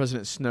to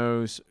President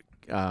Snow's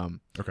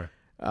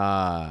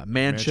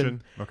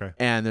mansion. Okay.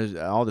 And there's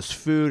all this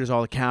food. There's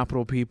all the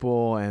Capitol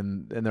people,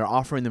 and they're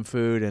offering them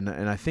food. And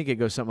I think it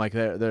goes something like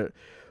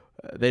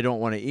they don't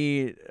want to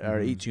eat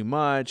or eat too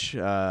much,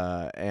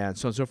 and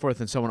so on and so forth.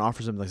 And someone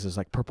offers them this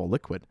purple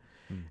liquid,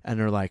 and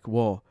they're like,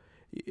 "Well,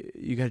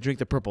 you got to drink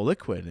the purple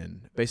liquid,"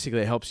 and basically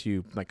it helps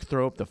you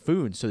throw up the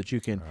food so that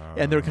you can.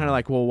 And they're kind of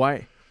like, "Well,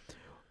 why?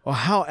 Well,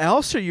 how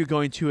else are you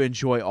going to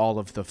enjoy all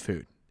of the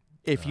food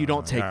if you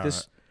don't take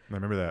this?" I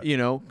remember that.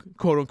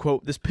 Quote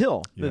unquote, this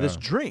pill, this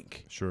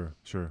drink. Sure.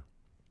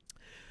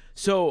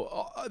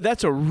 So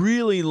that's a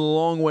really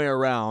long way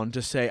around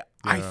to say,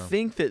 I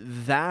think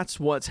that's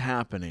what's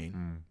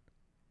happening,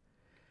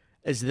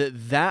 is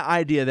that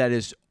idea that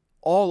is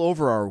all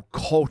over our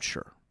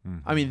culture.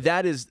 Mm-hmm. I mean,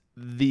 that is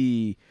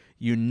the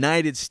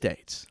United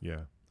States.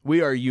 Yeah.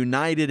 We are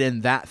united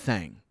in that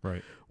thing.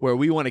 Right. Where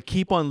we want to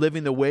keep on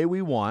living the way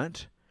we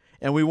want,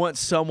 and we want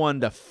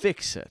someone to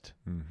fix it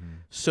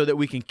so that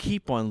we can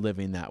keep on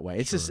living that way.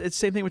 It's it's the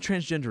same thing with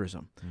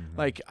transgenderism.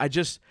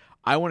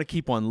 I want to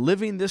keep on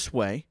living this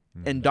way,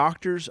 and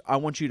doctors, I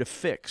want you to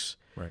fix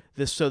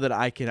this so that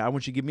I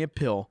want you to give me a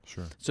pill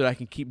so that I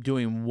can keep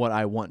doing what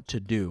I want to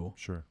do.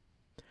 Sure.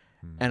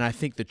 And I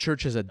think the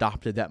church has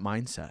adopted that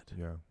mindset.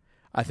 Yeah.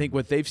 I think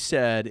what they've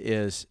said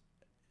is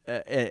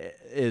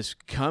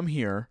come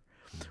here.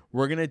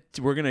 We're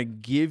gonna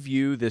give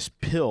you this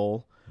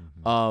pill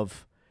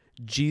of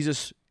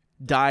Jesus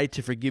died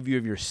to forgive you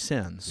of your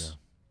sins.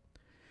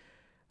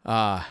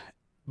 Yeah.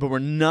 But we're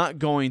not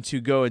going to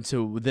go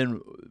into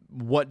then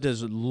what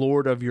does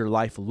Lord of your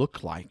life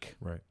look like?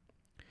 Right.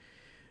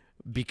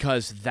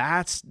 Because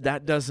that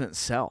doesn't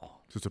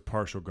sell. So it's a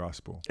partial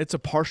gospel. It's a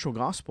partial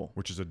gospel.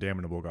 Which is a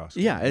damnable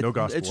gospel. Yeah, no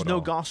gospel it's at no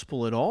all.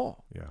 gospel at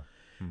all. Yeah.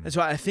 And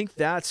so I think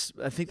that's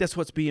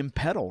what's being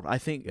peddled. I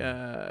think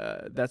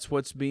that's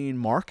what's being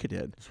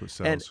marketed. That's what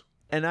sells.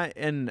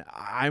 And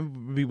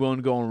I'd be willing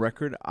to go on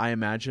record. I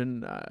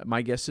imagine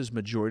my guess is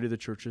majority of the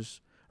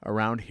churches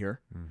around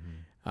here,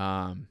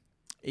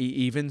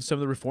 even some of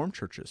the Reformed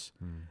churches,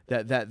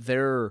 that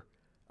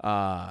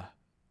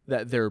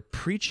their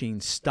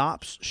preaching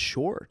stops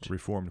short.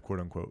 Reformed,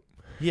 quote unquote.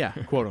 Yeah,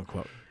 quote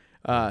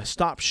unquote.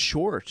 Stops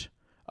short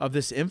of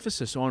this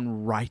emphasis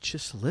on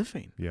righteous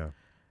living. Yeah.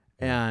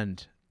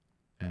 And,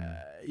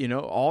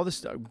 all this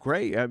stuff,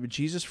 great.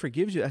 Jesus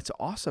forgives you. That's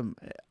awesome.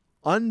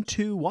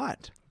 Unto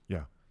what?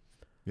 Yeah.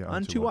 Yeah.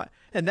 Unto what?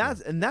 And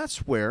that's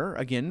where,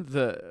 again,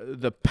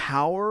 the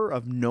power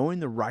of knowing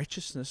the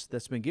righteousness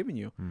that's been given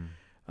you.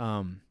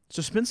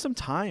 So spend some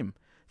time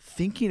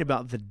thinking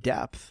about the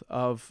depth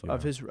of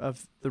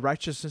the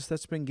righteousness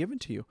that's been given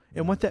to you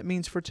and what that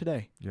means for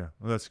today. Yeah.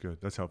 Well, that's good.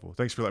 That's helpful.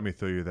 Thanks for letting me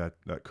throw you that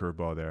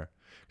curveball there.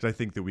 Because I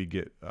think that we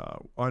get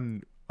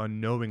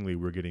unknowingly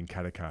we're getting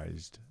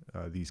catechized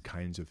these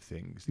kinds of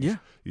things,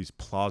 these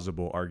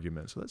plausible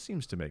arguments. So that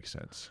seems to make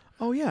sense.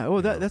 Oh yeah,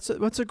 well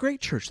that's a great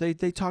church. They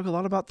talk a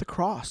lot about the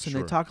cross and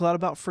they talk a lot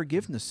about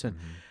forgiveness and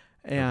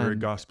they're very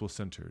gospel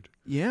centered.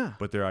 Yeah,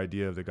 but their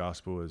idea of the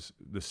gospel is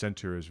the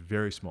center is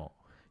very small.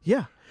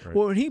 Yeah, right.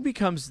 Well, when He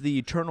becomes the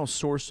eternal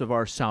source of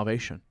our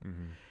salvation,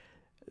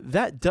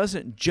 that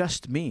doesn't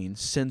just mean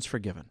sins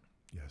forgiven.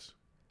 Yes,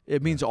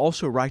 it means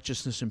also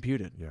righteousness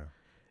imputed. Yeah.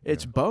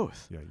 It's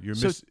both. Yeah,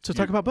 so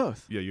talk about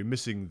both. Yeah, you're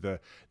missing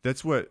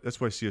that's why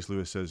C.S.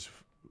 Lewis says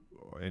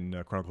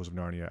in Chronicles of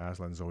Narnia,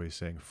 Aslan's always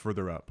saying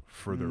further up,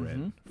 further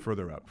in,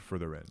 further up,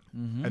 further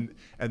in.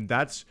 And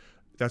that's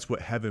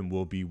what heaven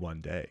will be one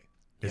day,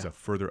 is a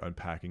further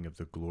unpacking of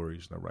the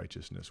glories and the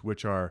righteousness,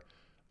 which are,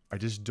 I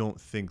just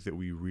don't think that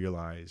we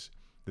realize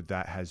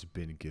that has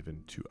been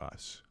given to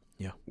us.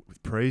 Yeah.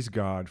 Praise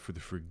God for the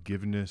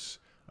forgiveness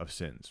of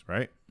sins,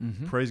 right?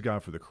 Praise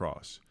God for the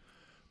cross.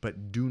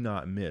 But do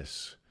not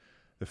miss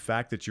the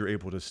fact that you're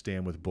able to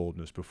stand with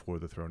boldness before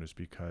the throne is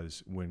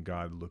because when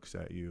God looks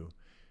at you,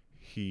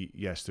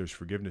 yes, there's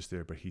forgiveness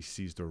there, but he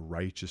sees the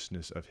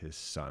righteousness of his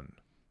son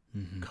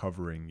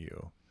covering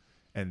you.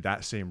 And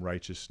that same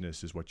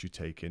righteousness is what you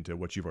take into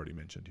what you've already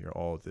mentioned here,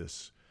 all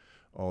this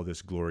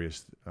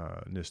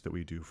gloriousness that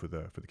we do for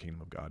the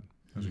kingdom of God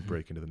as we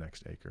break into the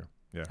next acre.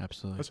 Yeah.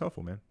 Absolutely. That's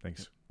helpful, man.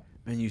 Thanks.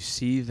 And you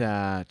see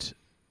that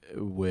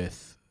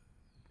with,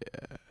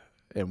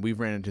 and we've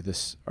ran into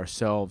this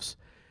ourselves.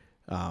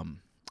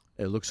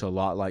 It looks a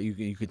lot like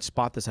you could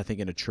spot this, I think,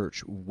 in a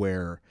church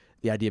where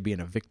the idea of being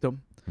a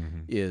victim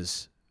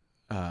is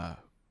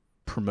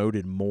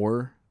promoted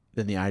more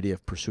than the idea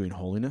of pursuing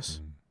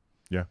holiness.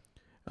 Yeah.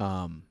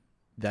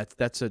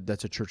 That's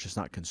a church that's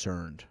not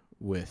concerned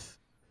with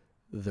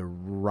the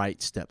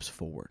right steps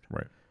forward.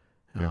 Right.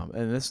 Yeah.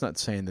 And that's not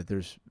saying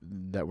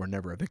that we're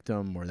never a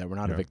victim or that we're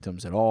not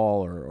victims at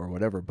all or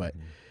whatever, but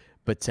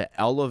to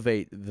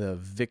elevate the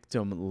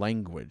victim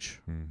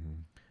language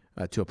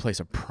to a place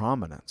of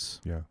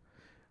prominence. Yeah.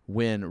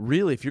 When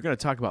really, if you're going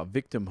to talk about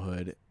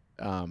victimhood,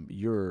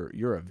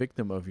 you're a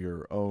victim of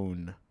your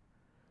own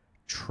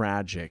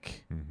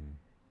tragic,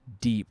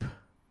 deep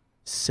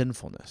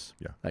sinfulness.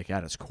 Yeah. Like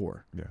at its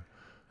core.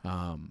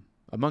 Yeah.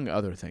 Among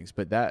other things,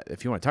 but that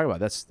if you want to talk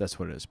about it, that's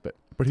what it is. But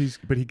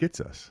he gets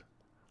us.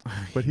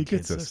 But he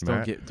gets us,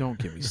 Matt. Don't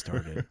get me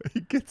started.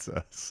 He gets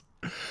us.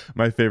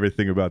 My favorite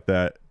thing about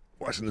that,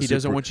 he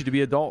doesn't want you to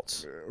be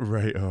adults.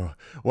 Right. Oh,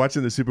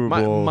 watching the Super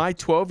Bowl. My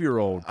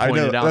 12-year-old I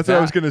know. That's what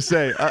I was going to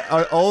say.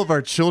 All of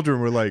our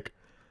children were like,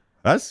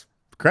 "That's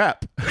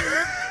crap."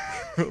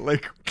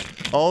 Like,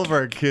 all of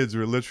our kids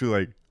were literally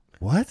like,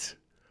 "What?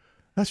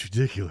 That's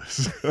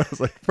ridiculous." I was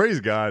like, "Praise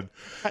God."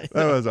 That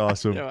was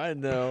awesome. No, I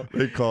know.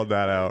 They called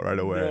that out right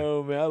away.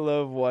 No, man, I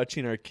love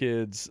watching our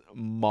kids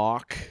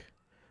mock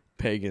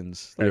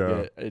pagans.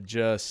 Like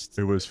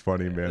it was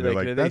funny, man. They're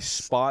like, they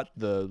spot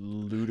the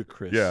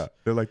ludicrous. Yeah,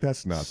 they're like,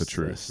 that's not the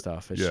truth.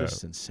 Stuff. It's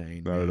just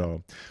insane. Not man. at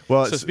all.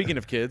 Well, so speaking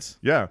of kids,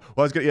 yeah.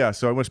 Well,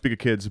 so I want to speak of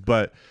kids,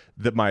 but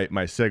my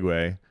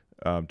segue,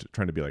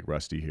 trying to be like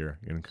Rusty here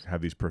and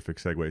have these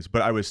perfect segues.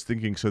 But I was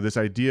thinking, so this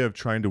idea of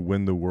trying to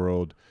win the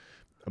world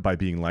by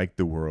being like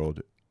the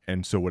world.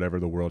 And so whatever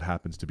the world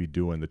happens to be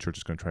doing, the church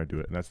is going to try to do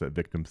it. And that's that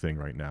victim thing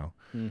right now.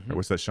 Right,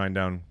 what's that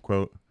Shinedown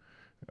quote?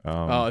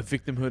 If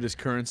victimhood is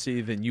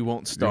currency, then you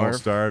won't starve. You won't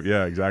starve.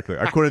 Yeah, exactly.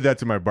 I quoted that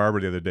to my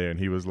barber the other day, and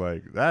he was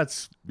like,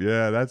 "That's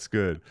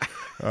good."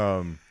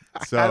 So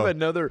I have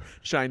another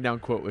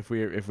Shinedown quote if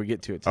we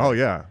get to it today. Oh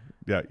yeah.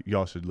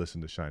 Y'all should listen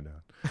to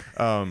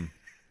Shinedown.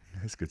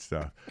 That's good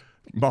stuff.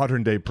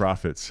 Modern day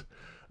prophets.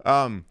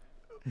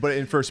 But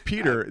in First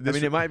Peter,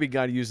 it might be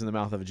God using the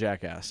mouth of a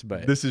jackass,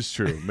 but this is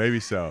true. Maybe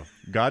so.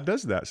 God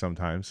does that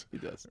sometimes. He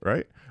does,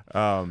 right?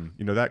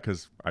 You know that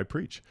because I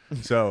preach.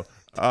 So.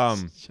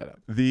 Shut up.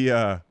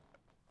 The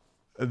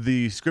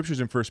scriptures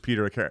in First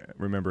Peter, I can't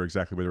remember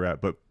exactly where they're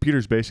at, but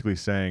Peter's basically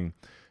saying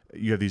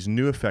you have these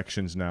new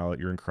affections now that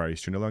you're in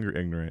Christ. You're no longer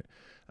ignorant.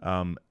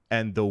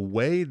 And the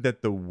way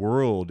that the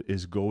world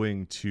is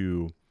going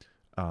to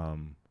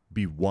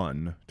be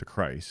won to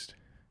Christ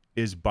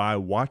is by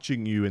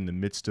watching you in the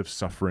midst of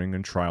suffering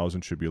and trials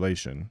and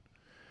tribulation,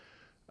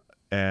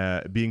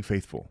 being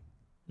faithful.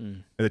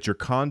 And that your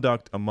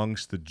conduct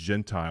amongst the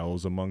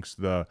Gentiles,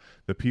 amongst the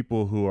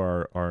people who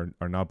are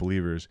not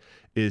believers,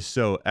 is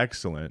so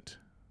excellent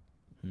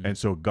and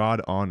so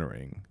God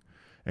honoring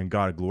and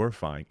God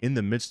glorifying in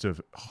the midst of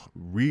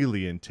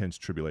really intense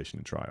tribulation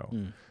and trial.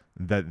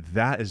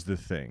 That is the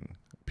thing,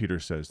 Peter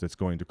says, that's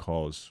going to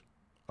cause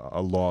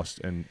a lost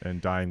and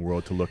dying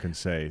world to look and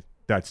say,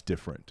 that's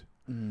different.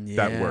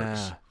 That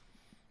works.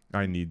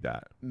 I need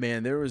that.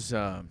 Man, there was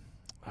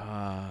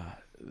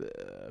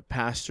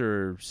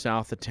pastor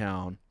south of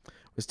town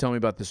was telling me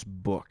about this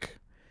book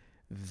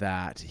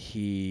that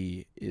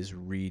he is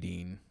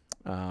reading.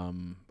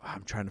 I'm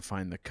trying to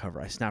find the cover.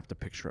 I snapped a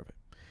picture of it.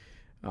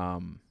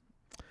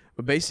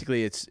 But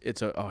basically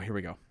here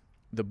we go.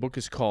 The book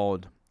is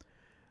called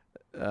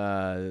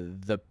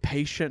The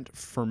Patient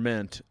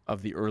Ferment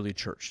of the Early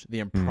Church, The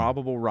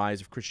Improbable Rise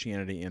of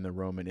Christianity in the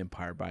Roman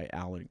Empire by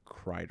Alan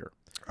Kreider.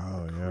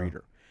 Oh, yeah.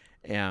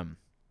 And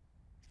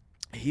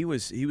he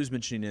was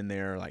mentioning in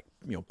there, like,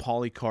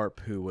 Polycarp,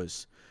 who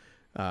was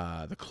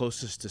the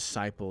closest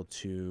disciple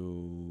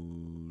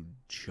to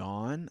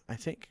John, I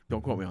think.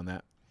 Don't quote me on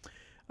that.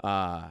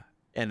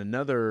 And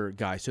another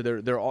guy. So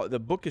they're all, the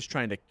book is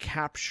trying to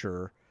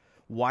capture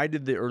why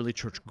did the early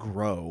church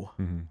grow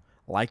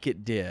like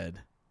it did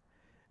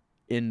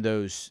in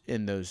those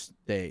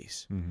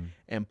days.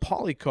 And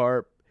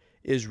Polycarp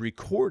is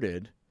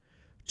recorded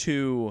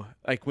to,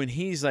 like, when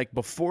he's like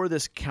before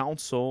this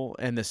council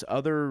and this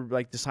other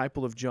like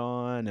disciple of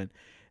John, and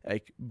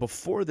like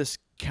before this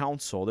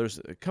council, there's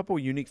a couple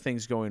unique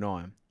things going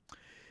on.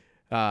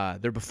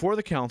 They're before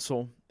the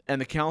council,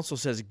 and the council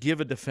says, give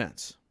a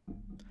defense.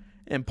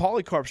 And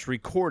Polycarp's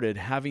recorded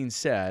having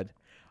said,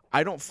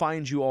 I don't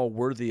find you all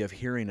worthy of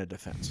hearing a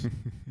defense.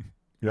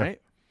 Yeah.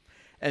 Right?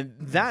 And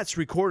that's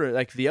recorded.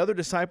 Like the other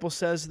disciple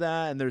says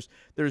that, and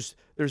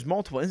there's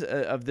multiple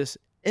of this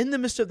in the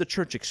midst of the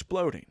church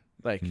exploding,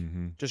 like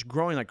just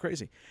growing like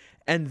crazy.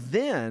 And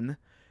then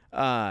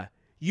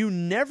you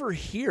never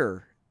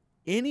hear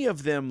any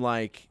of them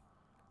like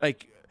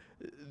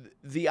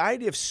the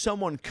idea of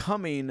someone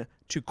coming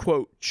to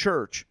quote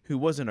church who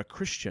wasn't a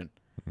Christian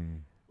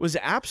was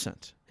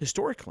absent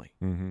historically.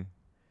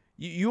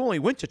 You only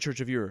went to church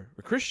if you're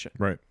a Christian,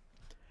 Right.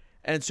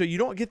 and so you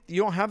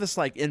don't have this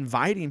like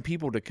inviting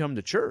people to come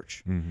to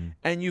church.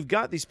 And you've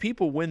got these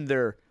people when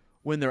they're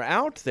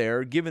out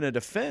there giving a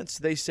defense,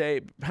 they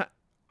say,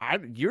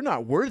 "You're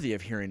not worthy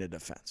of hearing a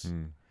defense."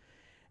 And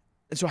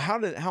so how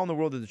in the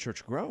world did the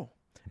church grow?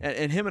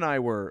 And him and I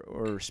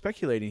were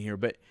speculating here,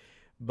 but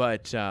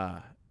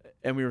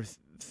and we were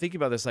thinking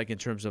about this like in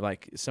terms of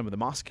like some of the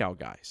Moscow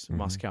guys,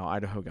 Moscow,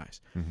 Idaho guys.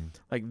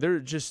 Like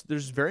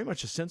there's very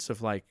much a sense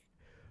of like,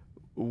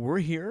 we're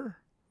here,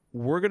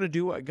 we're going to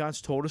do what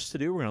God's told us to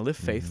do. We're going to live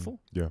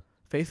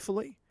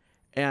faithfully.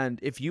 And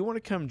if you want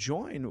to come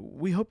join,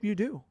 we hope you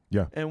do.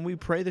 Yeah. And we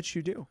pray that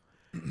you do.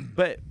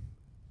 But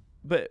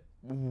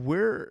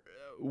we're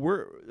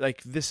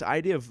like this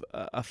idea of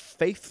a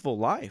faithful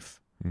life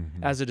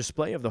as a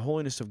display of the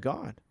holiness of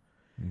God.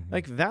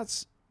 Like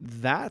that's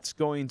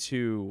going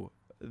to,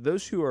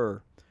 those who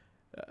are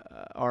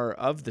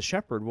of the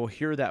shepherd will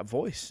hear that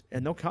voice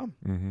and they'll come.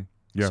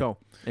 Yeah. So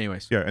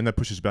anyways. Yeah. And that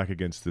pushes back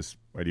against this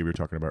idea we were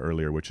talking about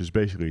earlier, which is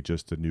basically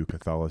just a new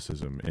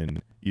Catholicism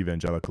in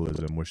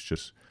evangelicalism, which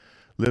just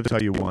lives how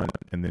you want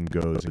and then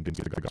goes and gets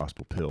the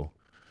gospel pill,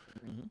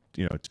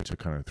 to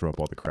kind of throw up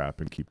all the crap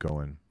and keep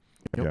going.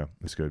 Yep. Yeah,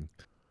 that's good.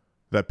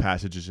 That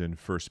passage is in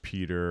 1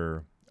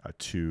 Peter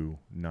 2,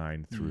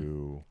 9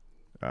 through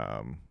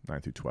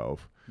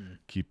 12.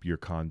 Keep your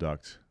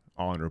conduct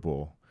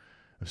honorable,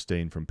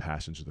 abstain from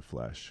passions of the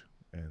flesh,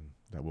 and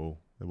that will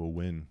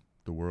win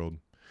the world.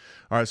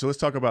 All right, so let's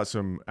talk about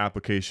some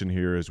application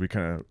here as we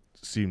kind of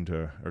seem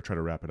to, or try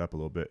to wrap it up a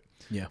little bit.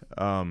 Yeah.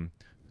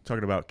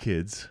 Talking about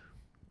kids.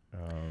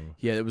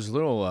 Yeah, it was a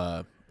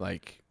little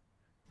like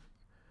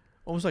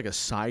almost like a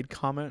side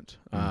comment.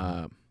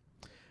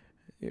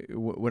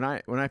 When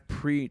I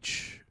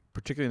preach,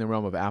 particularly in the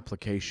realm of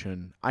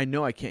application, I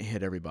know I can't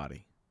hit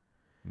everybody,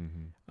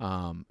 and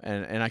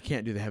I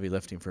can't do the heavy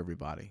lifting for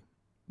everybody,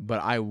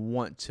 but I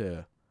want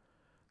to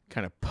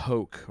kind of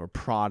poke or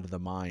prod the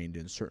mind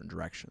in certain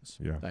directions.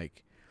 Yeah.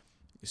 Like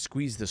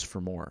squeeze this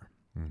for more,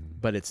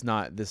 but it's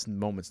not, this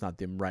moment's not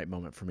the right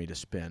moment for me to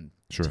spend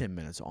 10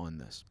 minutes on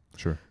this.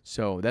 Sure.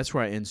 So that's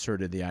where I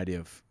inserted the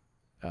idea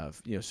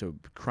of so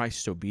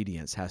Christ's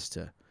obedience has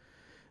to,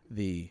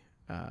 the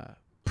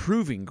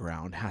proving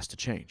ground has to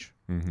change.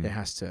 It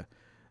has to,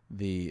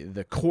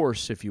 the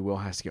course, if you will,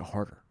 has to get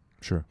harder.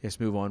 Sure. It has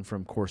to move on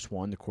from course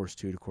 1 to course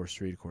 2 to course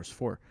 3 to course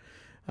 4.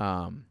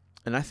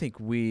 And I think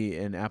we,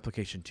 in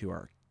application to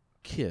our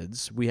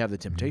kids, we have the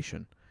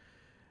temptation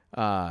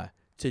to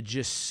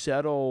just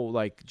settle,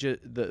 like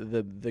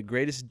the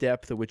greatest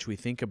depth at which we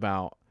think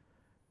about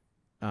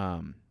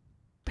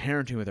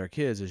parenting with our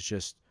kids is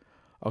just,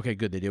 okay,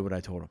 good, they did what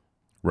I told them.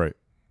 Right.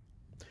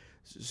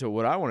 So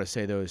what I want to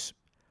say, though, is,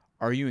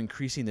 are you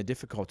increasing the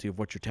difficulty of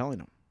what you're telling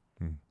them?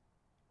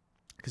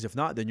 Because if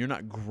not, then you're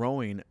not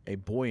growing a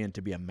boy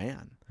into be a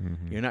man.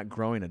 You're not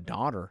growing a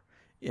daughter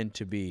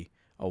into be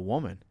a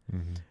woman.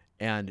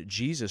 And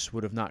Jesus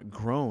would have not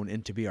grown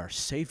into be our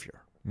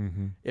Savior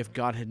if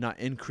God had not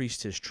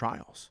increased his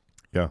trials.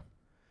 Yeah.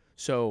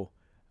 So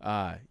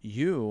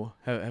you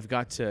have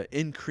got to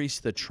increase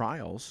the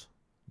trials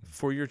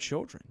for your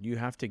children. You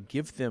have to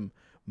give them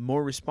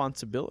more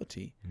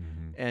responsibility.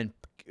 And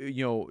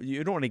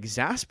you don't want to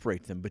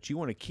exasperate them, but you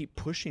want to keep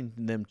pushing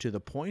them to the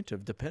point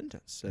of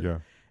dependence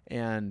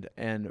and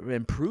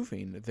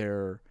improving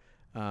their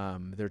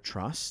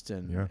trust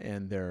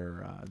and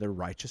their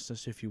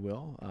righteousness, if you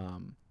will.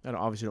 And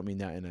obviously don't mean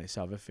that in a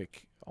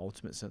salvific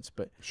ultimate sense,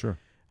 but sure.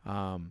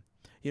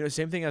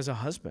 Same thing as a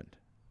husband.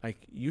 Like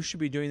you should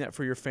be doing that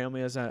for your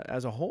family as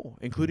a whole,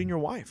 including your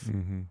wife.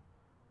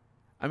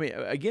 I mean,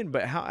 again,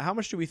 but how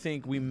much do we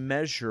think we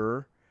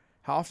measure?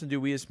 How often do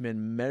we as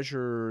men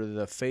measure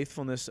the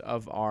faithfulness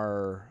of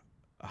our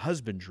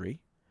husbandry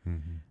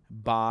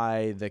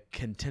by the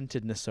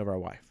contentedness of our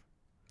wife?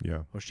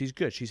 Yeah. Well, she's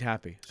good. She's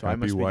happy. So happy I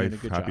must be wife, doing a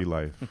good happy job.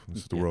 life.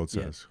 That's what the world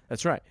says. Yeah.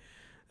 That's right.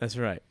 That's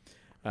right.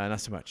 Not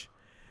so much.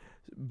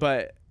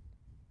 But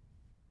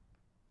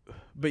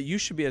you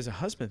should be, as a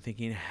husband,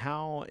 thinking,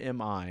 how am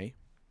I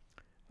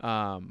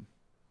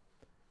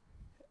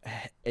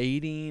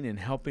aiding and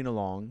helping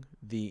along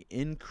the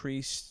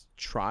increased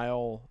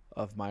trial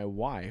of my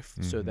wife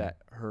so that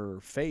her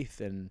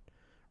faith and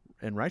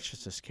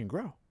righteousness can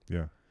grow?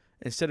 Yeah.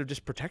 Instead of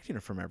just protecting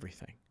her from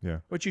everything. Yeah.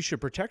 What you should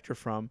protect her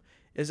from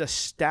is a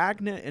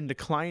stagnant and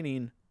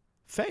declining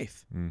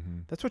faith.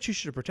 That's what you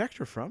should protect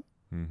her from.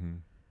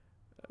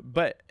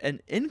 But an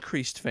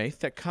increased faith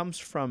that comes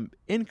from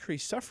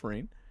increased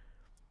suffering,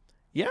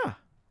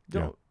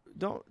 don't.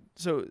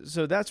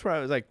 So that's where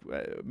I was like,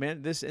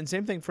 man, this, and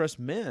same thing for us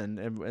men,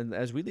 and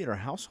as we lead our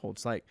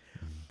households, like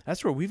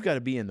that's where we've got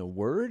to be in the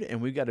Word,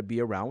 and we've got to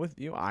be around with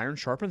iron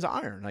sharpens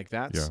iron. Like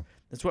that's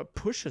what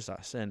pushes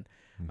us. And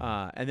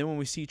and then when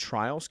we see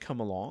trials come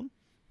along,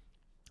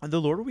 the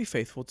Lord will be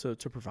faithful to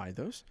provide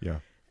those. Yeah.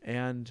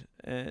 And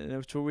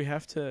that's where we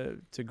have to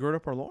gird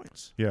up our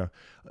loins. Yeah.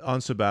 On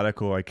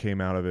sabbatical, I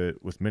came out of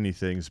it with many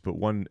things, but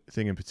one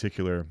thing in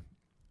particular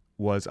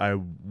was I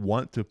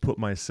want to put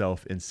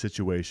myself in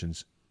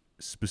situations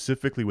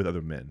specifically with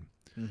other men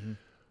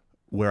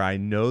where I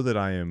know that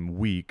I am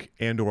weak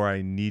and or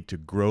I need to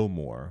grow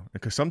more.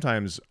 Because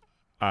sometimes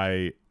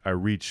I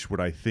reach what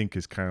I think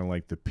is kind of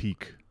like the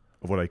peak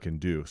of what I can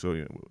do.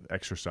 So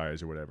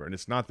exercise or whatever. And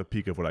it's not the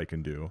peak of what I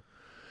can do.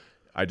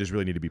 I just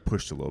really need to be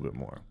pushed a little bit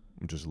more.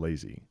 I'm just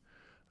lazy.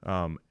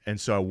 And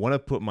so I want to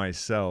put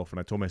myself, and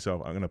I told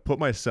myself, I'm going to put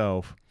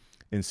myself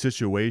in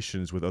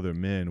situations with other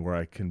men where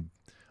I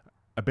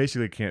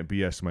basically can't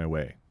BS my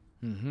way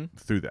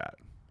through that.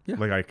 Yeah.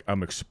 Like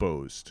I'm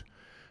exposed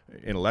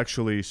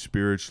intellectually,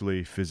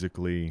 spiritually,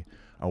 physically.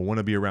 I want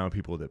to be around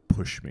people that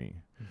push me.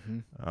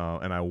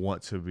 And I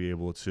want to be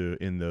able to,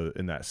 in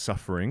that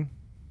suffering,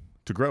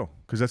 to grow,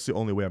 because that's the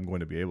only way I'm going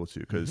to be able to,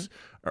 because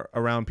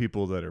around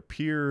people that are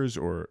peers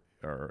or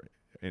are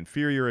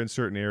inferior in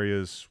certain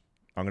areas,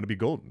 I'm going to be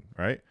golden,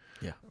 right?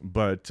 Yeah.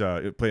 But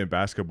playing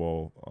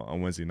basketball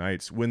on Wednesday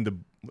nights, in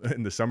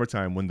the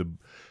summertime, when the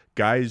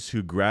guys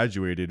who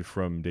graduated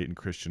from Dayton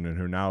Christian and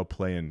who are now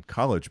playing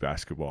college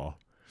basketball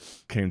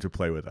came to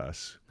play with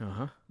us,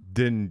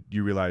 then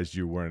you realized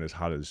you weren't as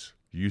hot as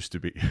you used to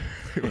be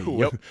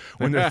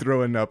when they're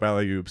throwing up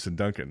alley-oops and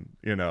dunking,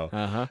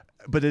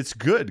 But it's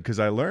good because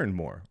I learned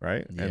more,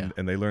 right? Yeah.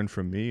 And they learned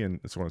from me, and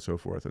so on and so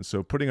forth. And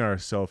so putting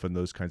ourselves in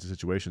those kinds of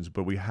situations,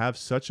 but we have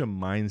such a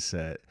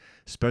mindset,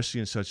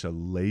 especially in such a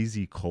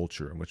lazy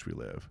culture in which we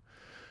live,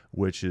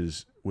 which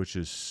is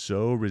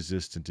so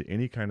resistant to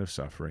any kind of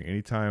suffering.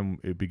 Anytime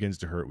it begins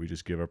to hurt, we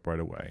just give up right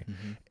away.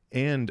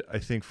 And I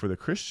think for the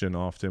Christian,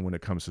 often when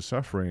it comes to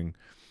suffering,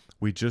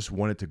 we just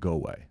want it to go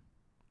away.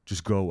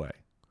 Just go away.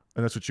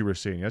 And that's what you were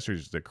saying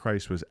yesterday, is that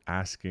Christ was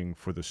asking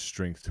for the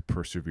strength to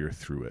persevere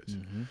through it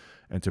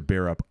and to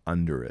bear up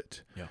under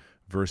it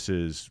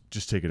versus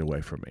just take it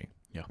away from me.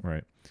 Yeah.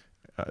 Right.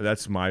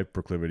 That's my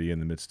proclivity in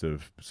the midst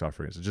of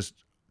suffering. So just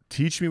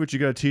teach me what you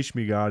got to teach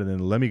me, God, and then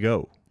let me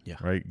go. Yeah.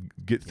 Right.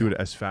 Get through it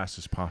as fast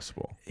as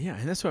possible. Yeah.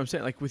 And that's what I'm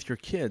saying. Like with your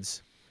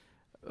kids,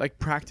 like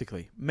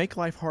practically make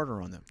life harder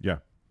on them. Yeah.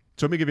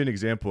 So let me give you an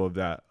example of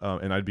that.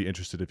 And I'd be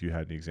interested if you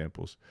had any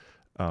examples.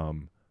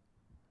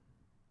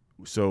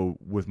 So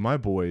with my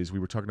boys, we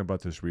were talking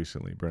about this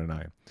recently, Brent and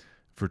I,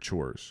 for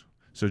chores.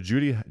 So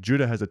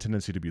Judah has a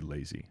tendency to be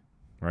lazy,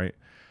 right?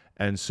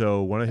 And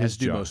so one of his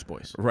jobs, most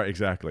boys, right?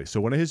 Exactly. So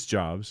one of his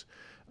jobs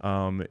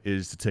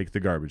is to take the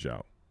garbage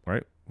out,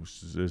 right?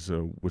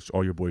 Which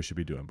all your boys should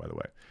be doing, by the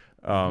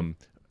way.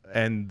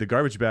 And the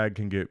garbage bag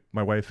can get.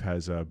 My wife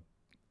has a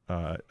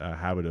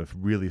habit of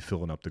really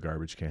filling up the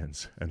garbage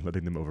cans and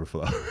letting them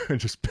overflow and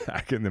just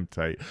packing them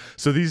tight.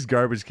 So these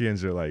garbage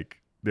cans are like.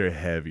 They're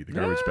heavy, the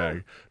garbage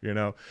bag,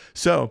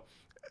 So,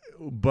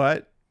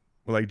 but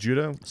like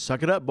Judah,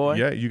 suck it up, boy.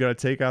 Yeah, you got to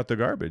take out the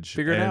garbage.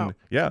 Figure it out.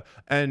 Yeah,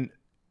 and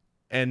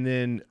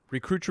then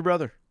recruit your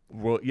brother.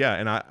 Well, yeah,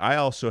 and I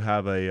also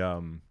have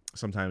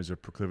sometimes a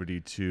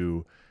proclivity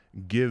to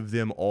give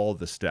them all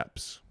the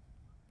steps,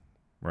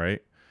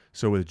 right?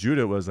 So with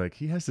Judah, it was like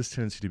he has this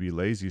tendency to be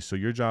lazy. So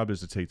your job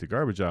is to take the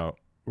garbage out.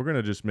 We're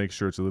gonna just make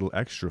sure it's a little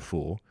extra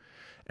full.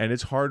 And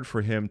it's hard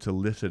for him to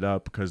lift it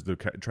up because the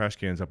trash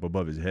can's up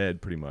above his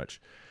head pretty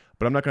much.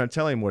 But I'm not going to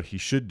tell him what he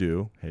should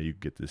do. Hey, you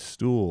get this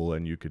stool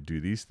and you could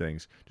do these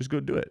things. Just go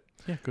do it.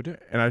 Yeah, go do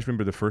it. And I just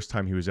remember the first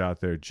time he was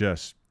out there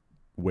just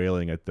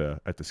wailing at the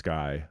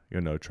sky,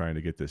 trying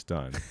to get this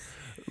done.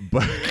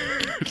 But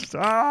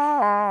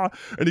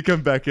and he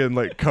come back in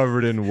like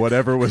covered in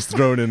whatever was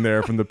thrown in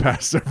there from the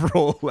past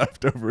several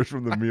leftovers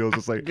from the meals.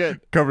 It's like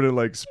covered in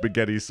like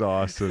spaghetti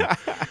sauce and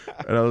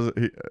I was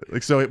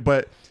like so.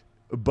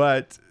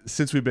 But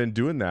since we've been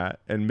doing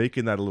that and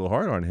making that a little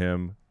hard on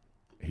him,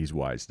 he's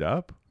wised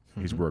up.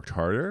 He's worked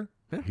harder.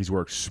 Yeah. He's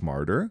worked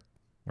smarter,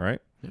 right?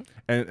 Yeah.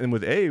 And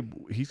with Abe,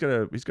 he's got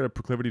a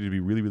proclivity to be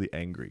really, really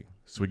angry.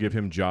 So we give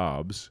him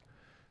jobs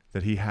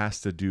that he has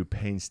to do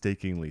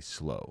painstakingly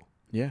slow,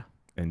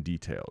 and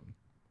detailed.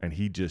 And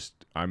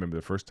I remember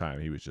the first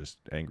time he was just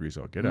angry as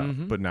all get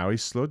out. But now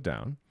he's slowed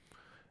down.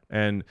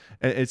 And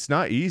it's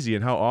not easy.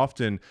 And how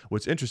often,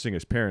 what's interesting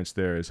as parents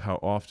there is how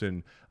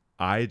often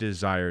I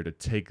desire to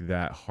take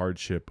that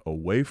hardship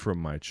away from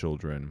my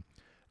children.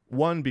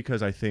 One,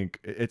 because I think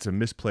it's a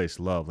misplaced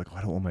love. Like,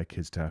 I don't want my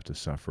kids to have to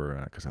suffer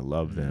because I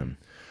love them.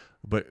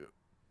 But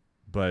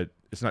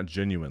it's not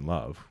genuine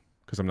love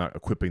because I'm not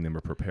equipping them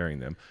or preparing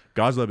them.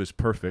 God's love is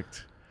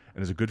perfect.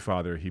 And as a good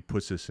father, he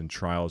puts us in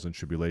trials and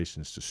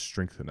tribulations to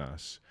strengthen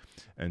us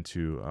and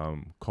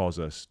to cause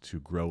us to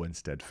grow in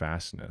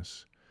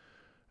steadfastness.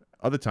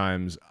 Other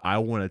times, I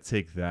want to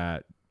take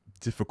that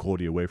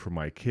difficulty away from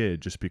my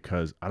kid just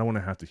because I don't want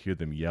to have to hear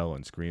them yell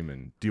and scream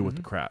and deal with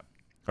the crap.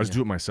 I just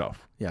do it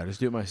myself. Yeah, just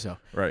do it myself.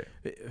 Right.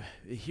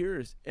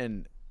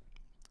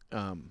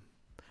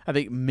 I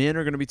think men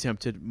are going to be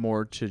tempted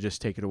more to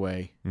just take it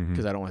away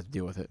because I don't have to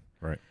deal with it.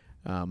 Right.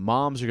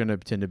 Moms are going to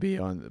tend to be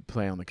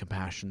play on the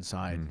compassion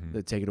side.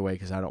 That take it away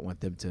because I don't want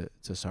them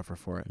to suffer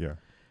for it. Yeah.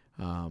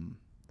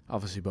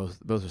 Obviously, both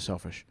are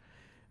selfish.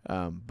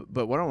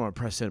 But what I want to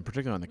press in,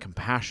 particularly on the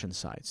compassion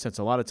side, since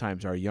a lot of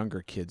times our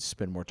younger kids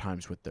spend more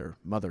times with their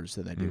mothers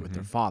than they do with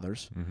their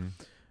fathers,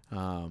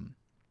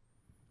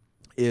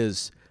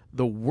 is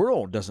the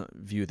world doesn't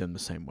view them the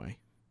same way,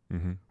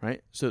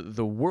 right? So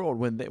the world,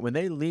 when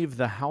they leave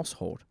the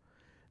household,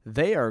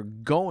 they are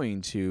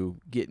going to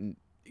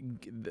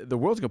the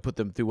world's going to put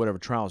them through whatever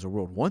trials the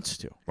world wants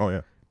to. Oh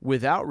yeah.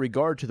 Without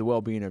regard to the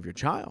well-being of your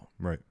child.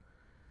 Right.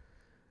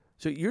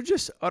 So you're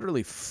just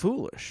utterly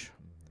foolish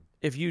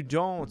if you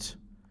don't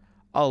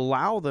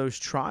allow those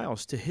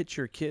trials to hit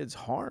your kids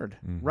hard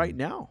right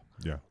now.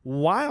 Yeah.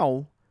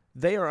 While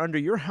they are under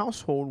your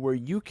household where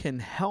you can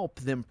help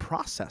them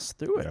process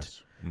through it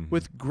Yes.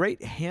 with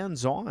great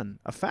hands-on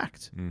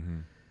effect.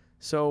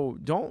 So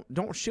don't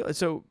shield.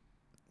 So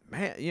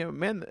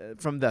man,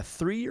 from the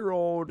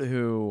 3-year-old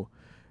who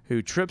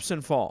trips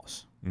and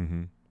falls,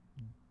 man,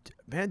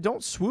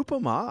 don't swoop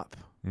them up.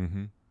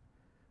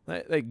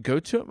 Like go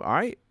to them. All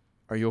right,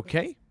 are you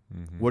okay?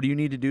 What do you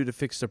need to do to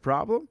fix the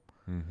problem?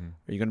 Are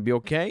you going to be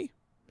okay?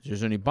 Is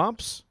there any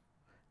bumps?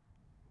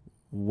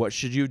 What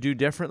should you do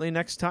differently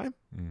next time?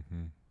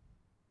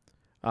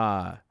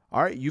 All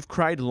right, you've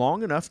cried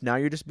long enough. Now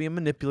you're just being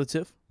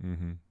manipulative.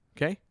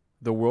 Okay,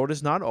 the world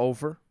is not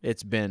over.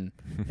 It's been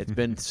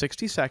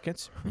 60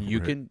 seconds. You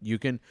can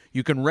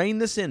rein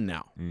this in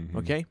now.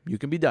 Okay, you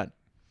can be done.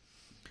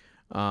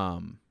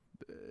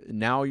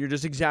 Now you're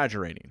just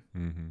exaggerating.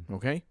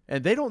 Okay,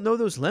 and they don't know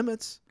those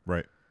limits.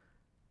 Right.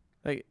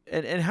 Like,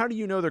 and how do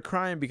you know they're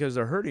crying because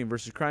they're hurting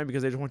versus crying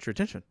because they just want your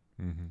attention?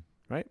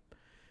 Right.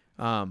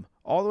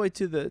 All the way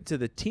to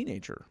the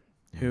teenager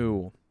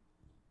who,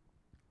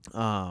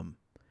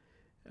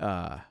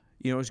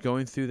 is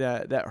going through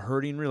that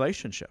hurting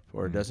relationship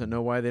or doesn't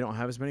know why they don't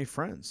have as many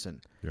friends, and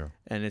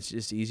it's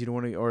just easy to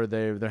want to, or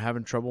they're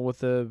having trouble with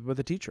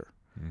the teacher,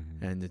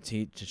 and the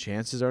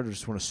chances are to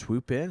just want to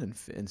swoop in and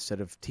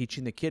instead of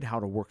teaching the kid how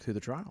to work through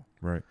the trial.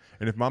 Right.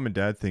 And if mom and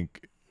dad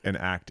think and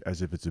act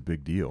as if it's a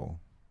big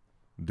deal,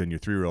 then your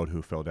 3-year-old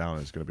who fell down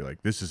is going to be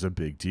like, this is a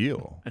big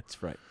deal.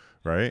 That's right.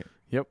 Right?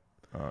 Yep.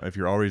 If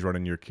you're always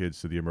running your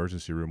kids to the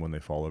emergency room when they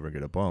fall over and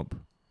get a bump,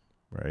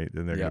 right,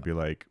 then they're going to be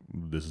like,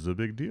 this is a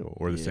big deal.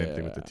 Or the same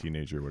thing with the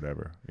teenager or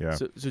whatever. Yeah.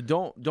 So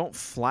don't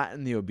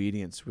flatten the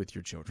obedience with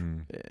your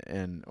children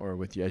or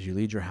with you as you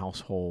lead your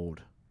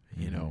household.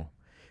 We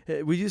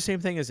do the same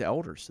thing as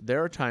elders.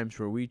 There are times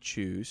where we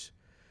choose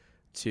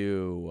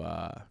to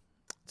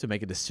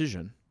make a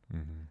decision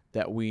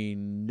that we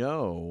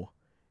know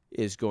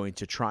is going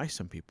to try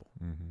some people,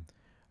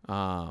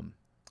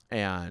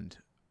 and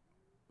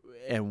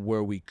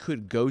where we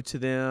could go to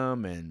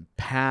them and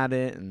pat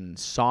it and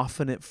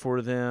soften it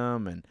for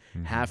them and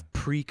have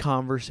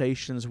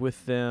pre-conversations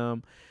with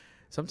them.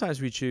 Sometimes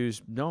we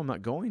choose, no, I'm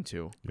not going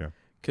to,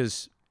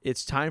 because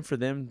it's time for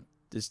them.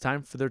 It's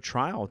time for their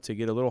trial to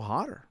get a little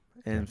hotter,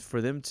 and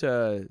for them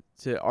to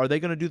are they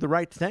going to do the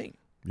right thing?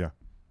 Yeah.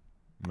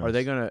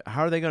 Nice.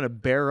 How are they gonna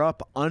bear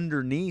up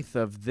underneath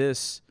of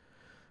this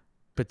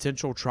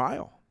potential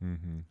trial?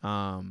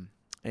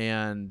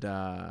 And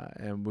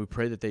we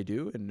pray that they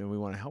do, and we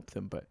want to help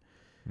them. But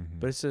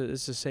it's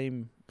the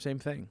same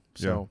thing.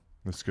 So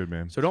that's good,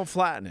 man. So don't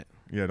flatten it.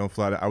 Yeah, don't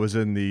flatten it. I was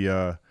in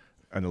the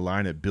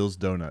line at Bill's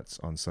Donuts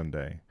on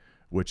Sunday,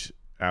 which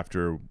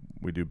after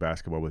we do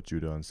basketball with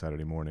Judah on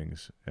Saturday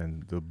mornings,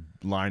 and the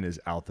line is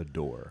out the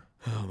door.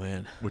 Oh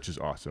man, which is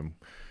awesome.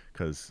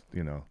 Because,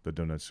 the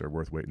donuts are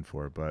worth waiting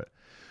for. But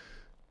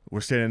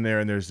we're standing there,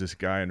 and there's this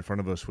guy in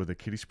front of us with a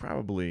kid. He's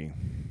probably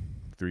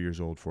 3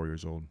 years old, 4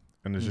 years old.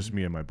 And it's just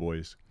me and my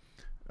boys.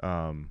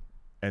 And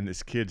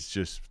this kid's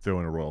just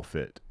throwing a royal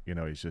fit.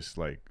 He's just,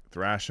 like,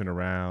 thrashing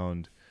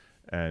around.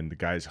 And the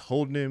guy's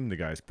holding him. The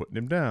guy's putting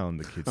him down.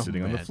 The kid's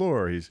sitting on the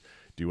floor. Do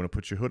you want to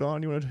put your hood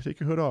on? You want to take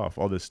your hood off?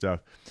 All this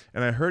stuff.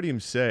 And I heard him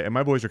say, and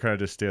my boys are kind of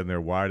just standing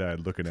there wide-eyed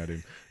looking at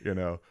him,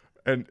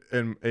 And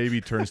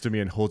A.B. turns to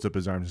me and holds up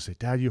his arms and says,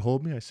 Dad, you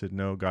hold me? I said,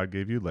 no, God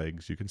gave you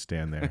legs. You can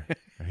stand there.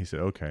 And he said,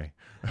 okay.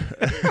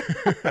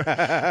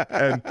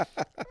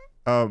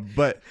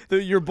 But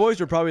your boys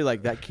are probably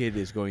like, that kid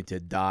is going to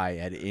die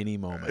at any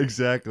moment.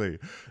 Exactly.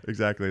 It's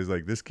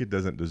like, this kid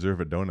doesn't deserve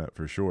a donut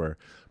for sure.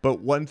 But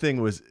one thing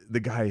was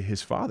the guy,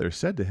 his father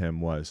said to him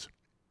was,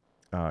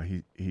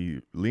 he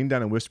leaned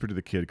down and whispered to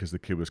the kid because the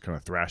kid was kind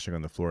of thrashing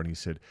on the floor. And he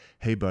said,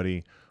 hey,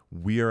 buddy,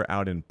 we are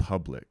out in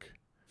public.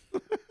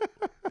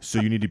 So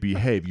you need to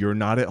behave. You're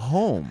not at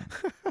home.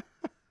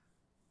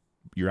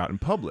 You're out in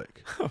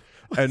public.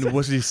 And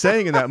what he's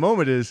saying in that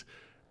moment is,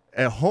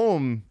 at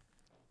home,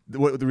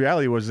 what the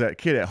reality was that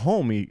kid at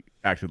home, he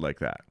acted like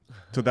that.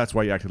 So that's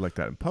why he acted like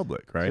that in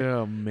public, right?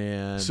 Oh,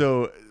 man.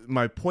 So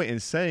my point in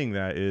saying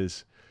that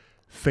is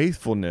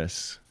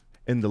faithfulness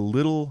in the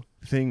little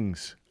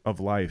things of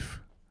life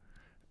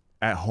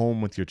at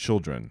home with your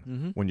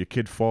children. When your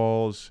kid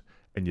falls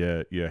and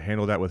you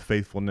handle that with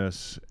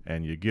faithfulness,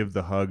 and you give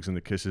the hugs and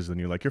the kisses, and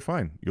you're like, you're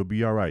fine. You'll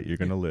be all right. You're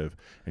going to live.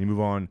 And you move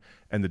on.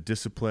 And the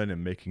discipline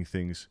and making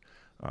things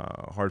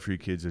hard for your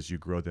kids as you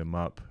grow them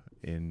up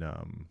in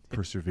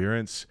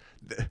perseverance,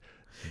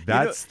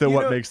 that's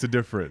what makes the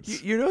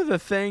difference. You know the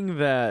thing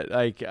that,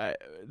 like,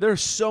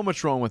 there's so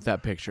much wrong with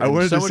that picture. I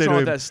wanted so to much say wrong to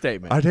with him, that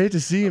statement. I'd hate to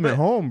see him at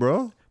home,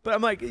 bro. But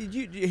I'm like,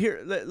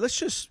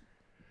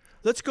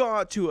 let's go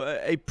out to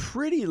a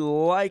pretty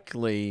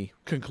likely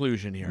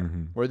conclusion here,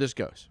 where this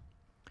goes.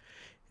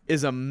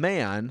 Is a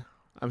man,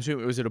 I'm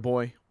assuming, was it a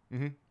boy?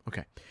 Mm-hmm.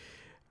 Okay.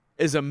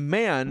 Is a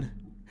man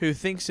who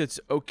thinks it's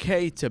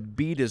okay to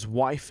beat his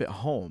wife at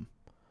home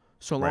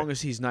so long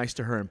as he's nice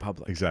to her in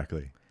public.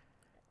 Exactly.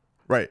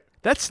 Right.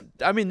 That's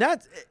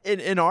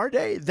in our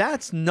day,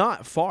 that's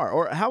not far.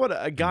 Or how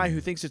about a guy who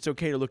thinks it's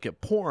okay to look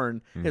at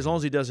porn as long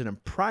as he does it in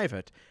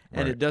private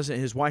and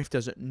his wife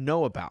doesn't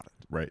know about it?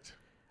 Right.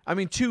 I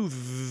mean, two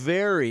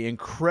very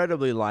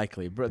incredibly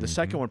likely, but the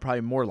second one probably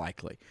more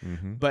likely,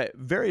 but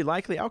very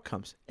likely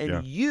outcomes.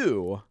 And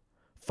you,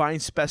 fine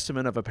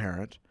specimen of a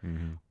parent,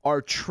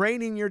 are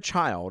training your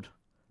child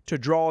to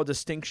draw a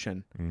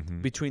distinction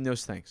between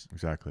those things.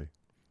 Exactly.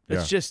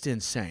 It's just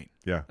insane.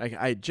 Yeah. Like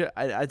I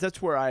that's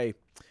where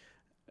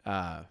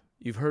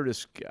you've heard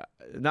us,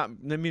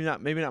 maybe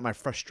not my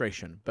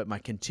frustration, but my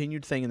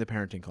continued thing in the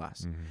parenting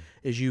class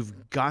is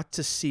you've got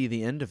to see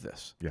the end of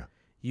this. Yeah.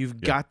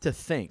 You've got to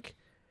think,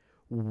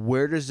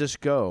 where does this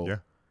go? Yeah.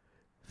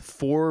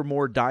 4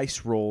 more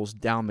dice rolls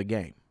down the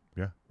game.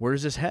 Yeah. Where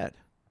does this head?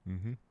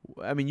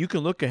 Mm-hmm. I mean, you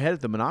can look ahead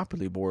at the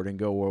Monopoly board and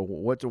go, well,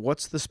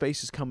 what's the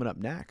spaces coming up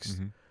next?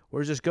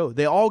 Where does this go?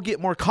 They all get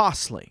more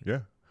costly.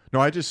 Yeah. No,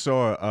 I just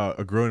saw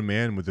a grown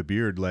man with a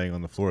beard laying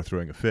on the floor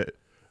throwing a fit,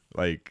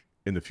 like,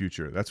 in the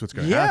future. That's what's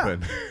going to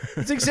happen.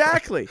 That's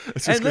exactly.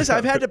 And listen,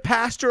 I've had to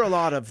pastor a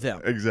lot of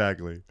them.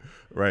 Exactly.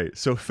 Right.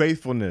 So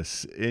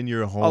faithfulness in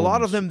your home. A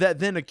lot of them that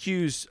then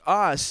accuse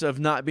us of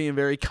not being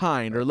very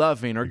kind or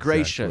loving or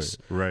gracious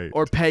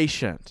or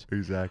patient.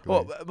 Exactly.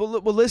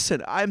 Well,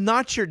 listen, I'm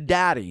not your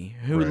daddy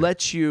who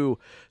lets you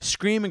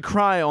scream and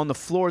cry on the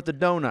floor at the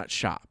donut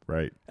shop.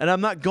 Right. And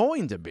I'm not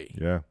going to be.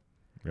 Yeah.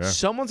 Yeah.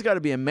 Someone's got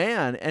to be a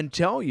man and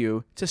tell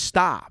you to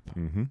stop.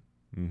 Mm-hmm.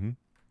 Mm-hmm.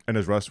 And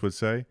as Russ would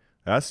say,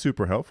 that's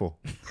super helpful.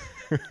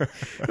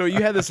 So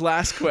you had this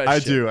last question. I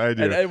do.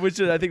 And, which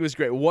I think was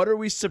great. What are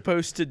we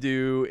supposed to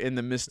do in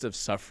the midst of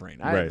suffering?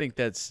 I think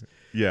that's...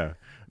 Yeah.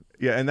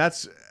 Yeah, and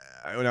that's...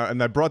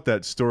 And I brought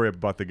that story up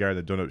about the guy at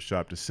the donut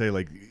shop to say,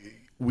 like,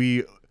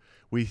 we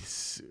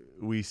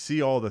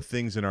see all the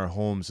things in our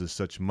homes as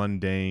such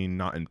mundane,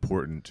 not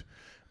important,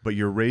 but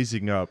you're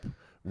raising up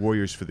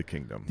warriors for the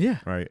kingdom. Yeah.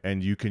 Right?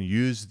 And you can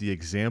use the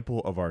example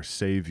of our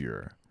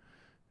Savior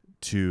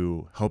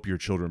to help your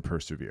children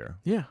persevere.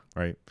 Yeah.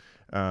 Right.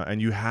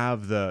 And you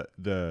have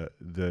the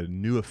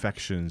new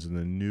affections and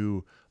the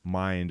new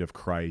mind of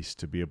Christ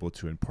to be able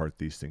to impart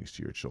these things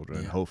to your children,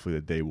 and hopefully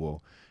that they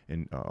will,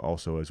 and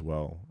also as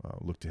well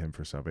look to Him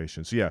for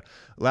salvation. So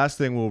last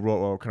thing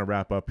we'll kind of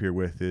wrap up here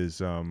with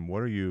is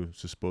what are you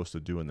supposed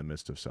to do in the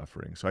midst of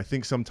suffering? So I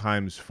think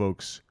sometimes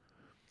folks,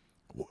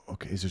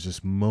 okay, is there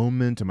this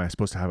moment? Am I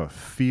supposed to have a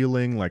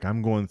feeling like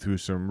I'm going through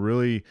some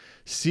really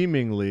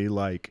seemingly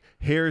like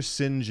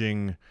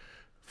hair-singeing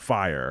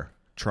fire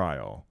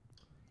trial?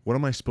 What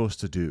am I supposed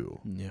to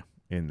do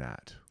in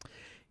that?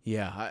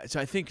 Yeah,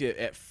 so I think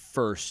at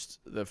first,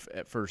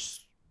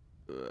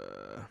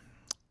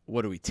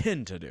 what do we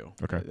tend to do?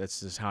 Okay,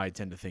 that's just how I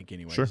tend to think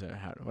anyway. Sure. So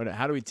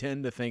how do we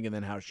tend to think, and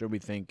then how should we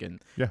think,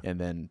 and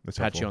then that's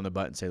pat helpful. you on the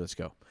butt and say, let's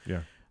go.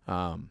 Yeah.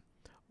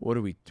 What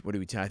do we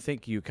I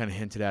think you kind of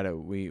hinted at it.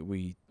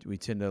 We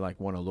tend to like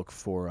want to look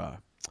for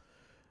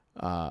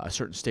a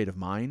certain state of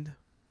mind.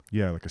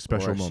 Yeah, like a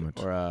special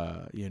moment, or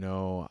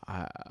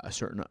a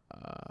certain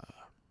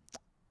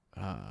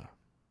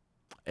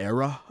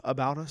era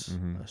about us,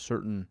 a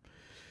certain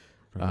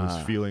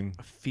feeling,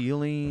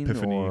 epiphany,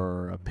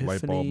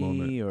 light bulb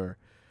moment, or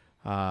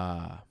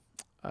a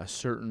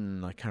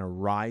certain like kind of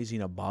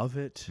rising above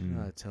it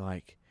to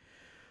like,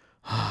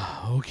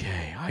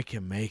 okay, I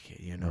can make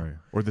it, right.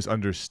 Or this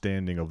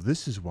understanding of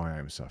this is why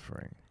I'm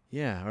suffering.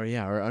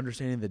 Or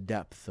understanding the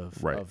depth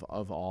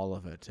of all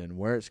of it and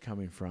where it's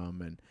coming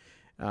from, and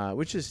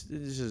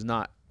this is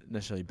not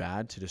necessarily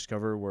bad to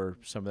discover where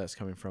some of that's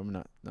coming from.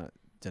 Not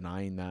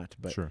denying that,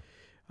 but sure.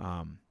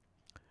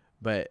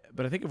 But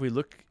I think if we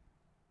look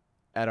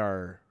at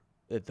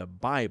the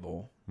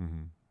Bible,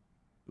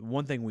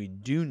 one thing we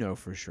do know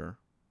for sure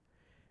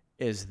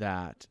is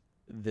that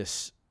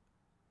this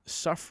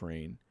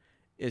suffering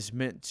is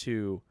meant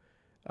to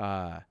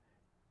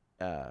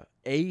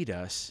aid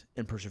us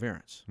in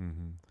perseverance.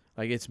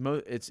 Like it's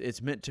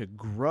meant to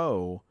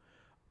grow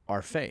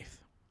our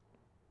faith.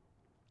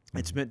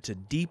 It's meant to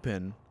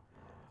deepen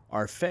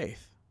our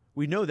faith.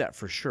 We know that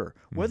for sure.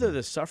 Whether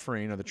the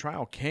suffering or the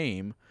trial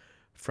came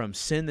from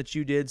sin that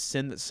you did,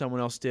 sin that someone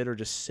else did, or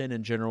just sin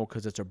in general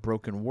because it's a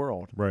broken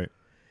world. Right.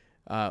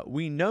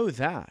 We know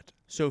that.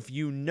 So if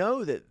you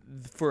know that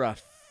for a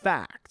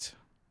fact,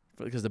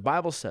 because the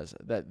Bible says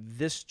that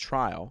this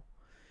trial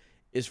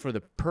is for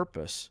the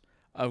purpose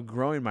of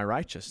growing my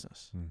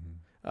righteousness,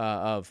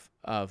 of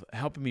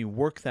helping me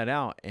work that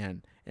out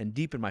and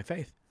deepen my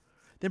faith,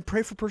 then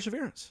pray for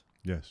perseverance.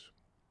 Yes.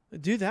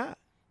 Do that.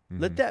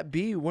 Let that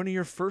be one of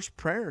your first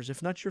prayers,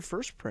 if not your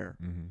first prayer.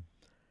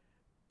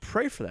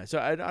 Pray for that. So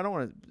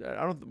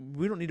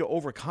we don't need to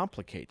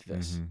overcomplicate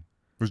this.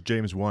 Was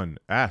James 1,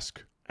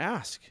 ask.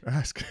 Ask.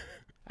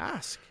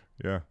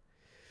 Yeah.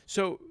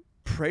 So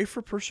pray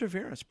for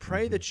perseverance.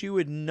 Pray that you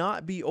would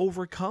not be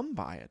overcome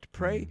by it.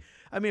 Pray.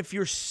 I mean, if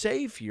your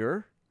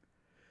Savior,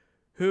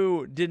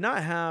 who did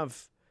not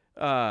have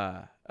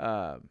the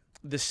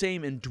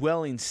same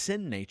indwelling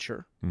sin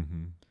nature,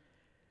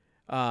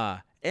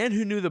 and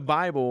who knew the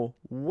Bible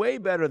way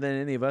better than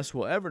any of us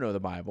will ever know the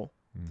Bible,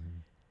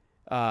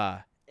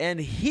 and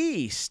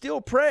he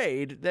still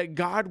prayed that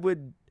God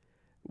would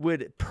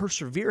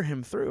persevere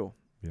him through.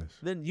 Yes.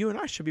 Then you and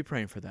I should be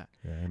praying for that.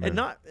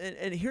 Yeah,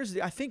 And here's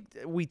I think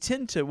we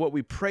tend to, what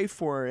we pray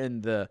for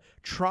in the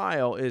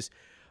trial is,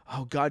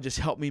 oh, God, just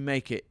help me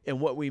make it. And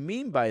what we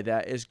mean by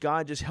that is,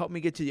 God, just help me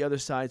get to the other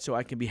side so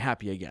I can be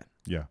happy again.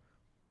 Yeah.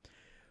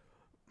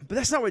 But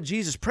that's not what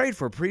Jesus prayed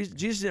for.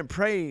 Jesus didn't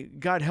pray,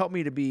 God, help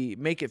me to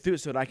make it through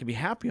so that I can be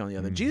happy on the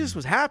other. Jesus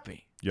was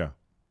happy. Yeah.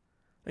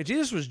 Like,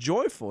 Jesus was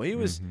joyful. He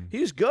was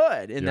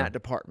good in that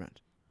department.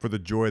 For the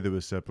joy that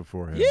was set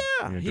before him.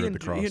 Yeah, he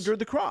endured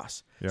the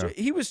cross. Yeah.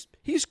 Yeah. So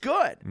he's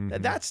good.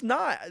 That's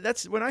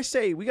when I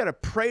say we got to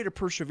pray to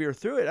persevere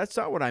through it. That's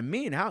not what I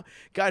mean. How,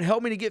 God,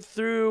 help me to get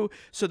through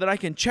so that I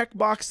can check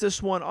box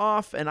this one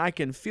off and I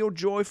can feel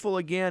joyful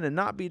again and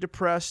not be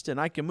depressed and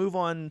I can move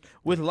on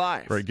with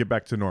life. Right, get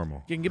back to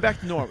normal. You can get back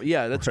to normal.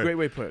 Yeah, that's a great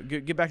way to put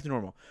it. Get back to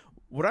normal.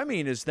 What I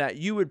mean is that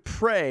you would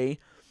pray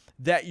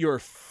that your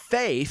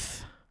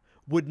faith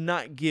would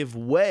not give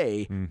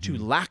way to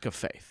lack of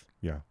faith.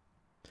 Yeah.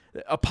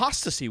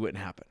 Apostasy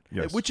wouldn't happen,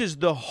 yes. Which is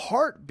the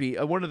heartbeat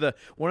of one of the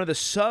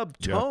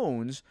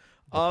subtones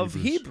of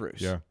Hebrews.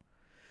 Yeah.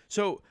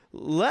 So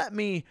let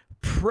me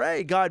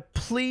pray, God,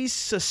 please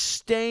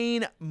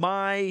sustain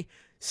my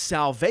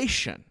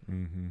salvation.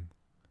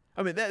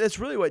 I mean, that's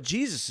really what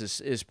Jesus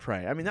is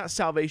praying. I mean, not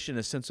salvation in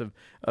a sense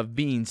of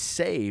being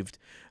saved,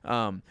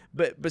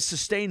 but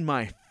sustain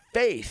my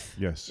faith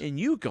in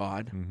you,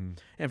 God.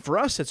 And for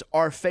us, it's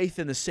our faith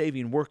in the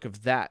saving work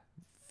of that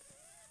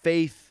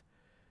faith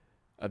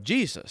of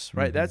Jesus,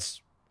 right? That's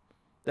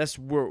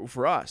where,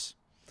 for us.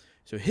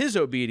 So his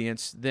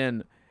obedience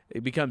then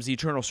it becomes the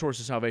eternal source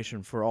of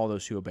salvation for all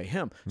those who obey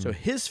him. So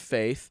his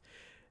faith,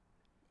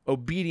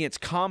 obedience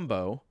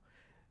combo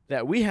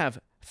that we have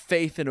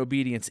faith and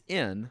obedience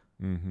in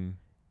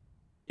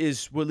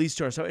is what leads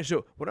to our salvation.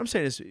 So what I'm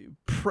saying is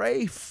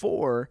pray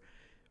for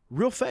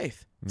real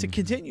faith to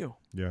continue.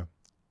 Yeah.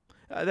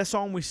 That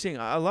song we sing,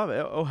 I love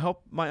it. Oh,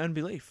 help my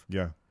unbelief.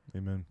 Yeah.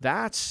 Amen.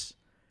 That's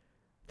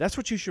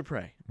what you should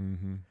pray.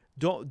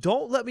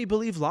 Don't let me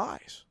believe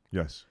lies.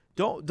 Yes.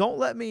 Don't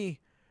let me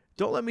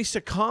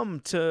succumb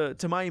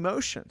to my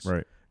emotions.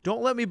 Right.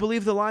 Don't let me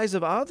believe the lies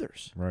of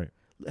others. Right.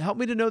 Help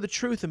me to know the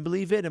truth and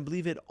believe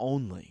it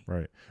only.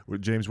 Right.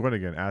 With James 1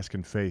 again, ask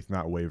in faith,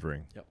 not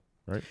wavering. Yep.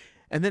 Right.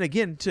 And then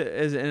again,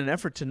 in an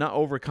effort to not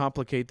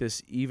overcomplicate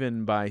this,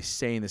 even by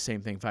saying the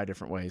same thing 5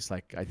 different ways,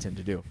 like I tend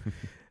to do.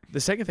 The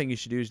second thing you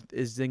should do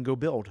is then go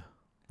build.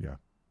 Yeah.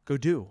 Go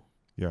do.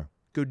 Yeah.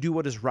 Go do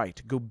what is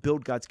right. Go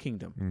build God's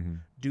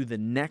kingdom. Do the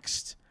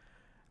next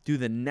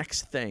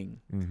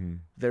thing.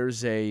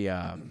 There's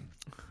a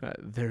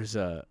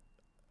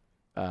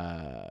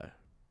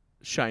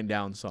Shine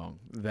Down song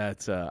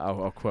that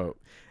I'll quote.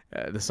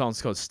 The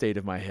song's called "State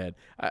of My Head."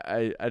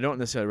 I don't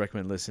necessarily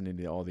recommend listening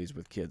to all these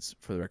with kids,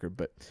 for the record,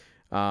 but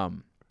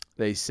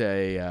they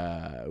say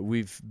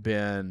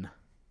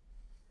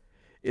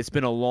it's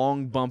been a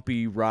long,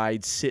 bumpy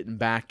ride sitting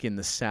back in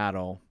the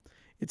saddle.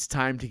 It's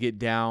time to get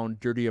down,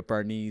 dirty up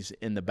our knees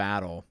in the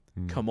battle.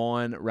 Come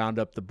on, round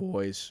up the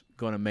boys.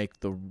 Gonna make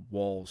the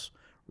walls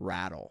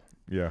rattle.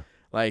 Yeah.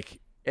 Like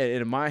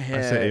in my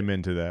head, I say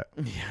amen to that.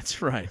 Yeah,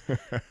 that's right.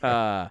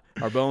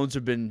 Our bones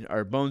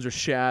are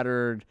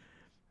shattered,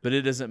 but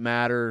it doesn't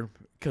matter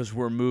because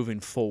we're moving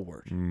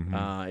forward.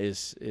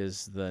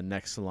 Is the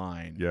next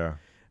line. Yeah.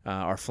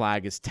 Our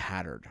flag is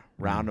tattered.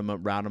 Round them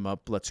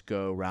up, let's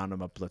go. Round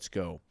them up, let's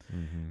go.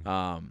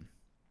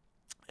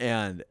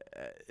 And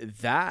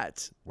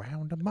that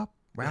round them up.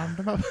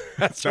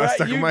 That's right.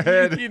 Stuck in my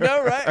head. You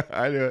know, right?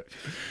 I do it.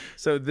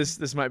 So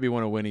this might be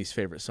one of Winnie's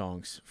favorite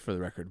songs, for the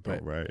record,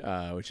 but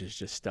right. Which is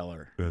just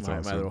stellar. That's my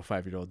awesome. little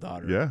 5-year-old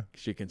daughter. Yeah.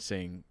 She can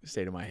sing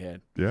 "State of My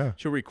Head." Yeah.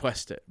 She'll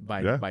request it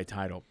by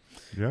title.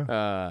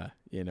 Yeah.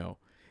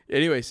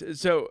 Anyways,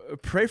 so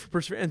pray for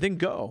perseverance and then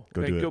go.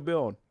 Go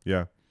build.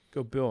 Yeah.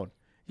 Go build.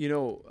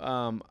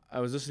 I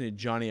was listening to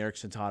Johnny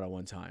Erickson Tata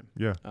one time.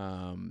 Yeah.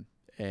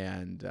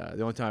 And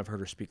the only time I've heard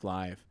her speak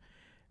live.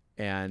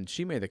 And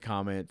she made the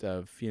comment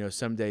of,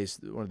 some days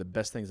one of the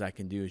best things I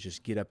can do is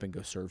just get up and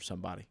go serve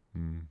somebody.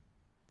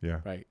 Yeah.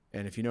 Right.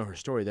 And if you know her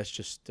story,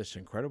 that's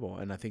incredible.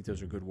 And I think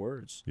those are good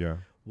words. Yeah.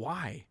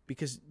 Why?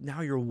 Because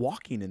now you're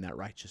walking in that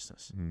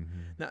righteousness.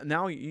 Mm-hmm.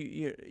 Now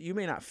you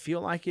may not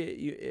feel like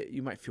it.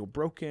 You might feel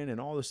broken and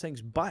all those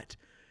things, but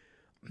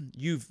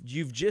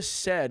you've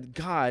just said,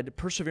 God,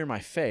 persevere my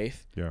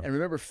faith. Yeah. And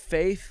remember,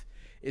 faith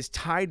is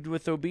tied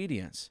with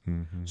obedience.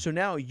 Mm-hmm. So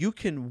now you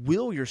can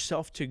will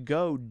yourself to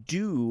go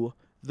do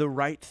the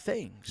right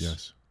things.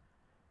 Yes.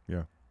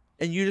 Yeah.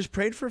 And you just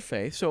prayed for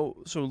faith.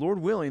 So Lord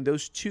willing,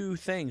 those two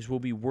things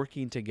will be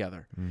working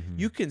together. Mm-hmm.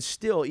 You can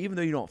still, even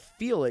though you don't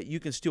feel it, you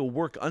can still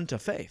work unto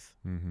faith.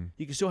 Mm-hmm.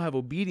 You can still have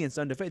obedience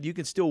unto faith. You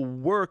can still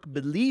work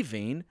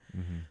believing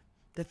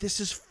that this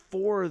is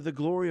for the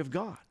glory of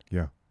God.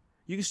 Yeah.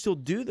 You can still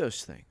do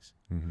those things.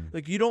 Mm-hmm.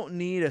 Like, you don't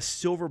need a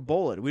silver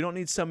bullet. We don't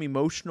need some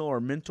emotional or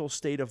mental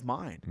state of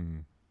mind. Mm-hmm.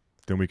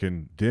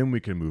 Then we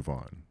can move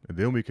on. And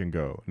then we can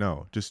go.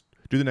 No, just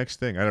do the next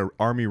thing. I had an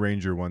Army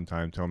Ranger one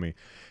time tell me,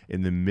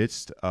 in the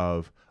midst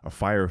of a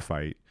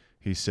firefight,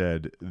 he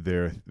said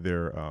their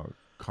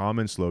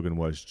common slogan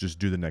was, just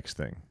do the next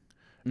thing.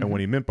 And what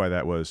he meant by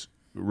that was,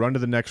 run to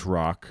the next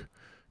rock,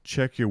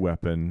 check your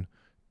weapon,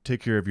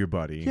 take care of your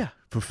buddy,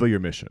 fulfill your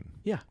mission.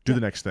 Yeah. Do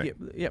the next thing.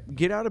 Yeah.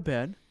 Get out of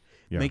bed.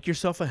 Yeah. Make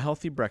yourself a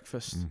healthy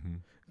breakfast. Mm-hmm.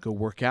 Go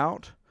work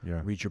out.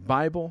 Yeah. Read your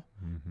Bible.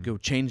 Mm-hmm. Go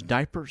change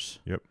diapers.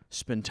 Yep.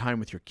 Spend time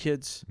with your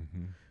kids.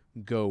 Mm-hmm.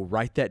 Go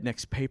write that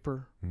next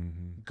paper.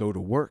 Mm-hmm. Go to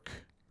work.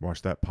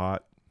 Wash that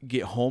pot.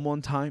 Get home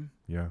on time.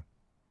 Yeah.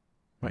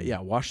 Right?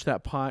 Yeah. Wash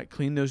that pot.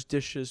 Clean those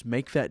dishes.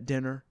 Make that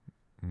dinner.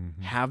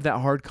 Mm-hmm. Have that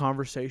hard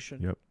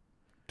conversation. Yep.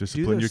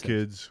 Discipline your things.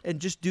 kids. And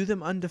just do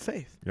them unto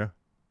faith. Yeah.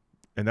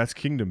 And that's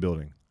kingdom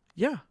building.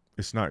 Yeah.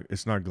 It's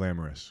not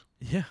glamorous.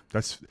 Yeah.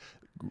 That's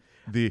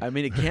I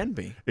mean, it can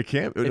be. It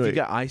can't. If you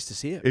got eyes to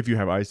see it. If you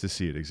have eyes to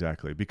see it,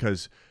 exactly.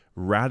 Because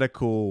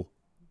radical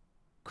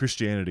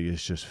Christianity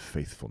is just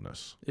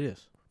faithfulness It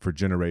is. for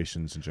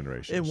generations and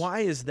generations. And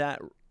why is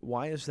that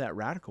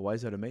radical? Why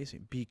is that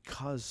amazing?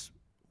 Because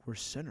we're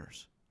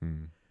sinners.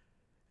 Mm.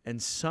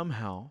 And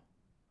somehow,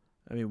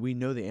 I mean, we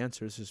know the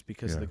answer is just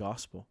because of the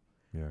gospel.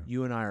 Yeah.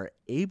 You and I are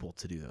able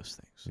to do those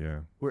things.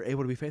 Yeah. We're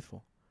able to be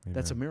faithful. Amen.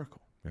 That's a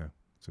miracle. Yeah.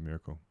 It's a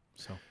miracle.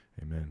 So,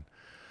 Amen.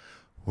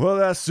 Well,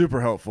 that's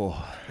super helpful.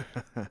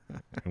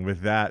 And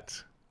with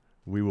that,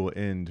 we will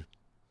end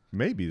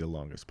maybe the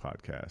longest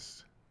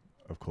podcast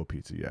of Cold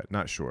Pizza yet.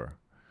 Not sure.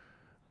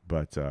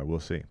 But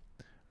we'll see.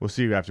 We'll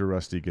see after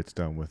Rusty gets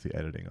done with the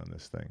editing on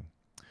this thing.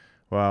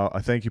 Well, I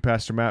thank you,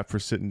 Pastor Matt, for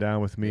sitting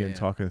down with me and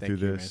talking through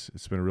this.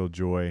 It's been a real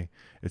joy.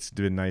 It's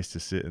been nice to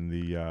sit in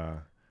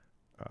the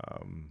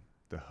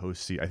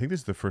host seat. I think this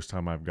is the first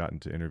time I've gotten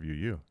to interview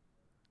you.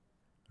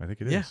 I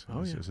think it is.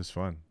 Yeah. This is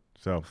fun.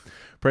 So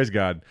praise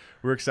God.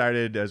 We're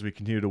excited as we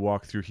continue to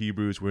walk through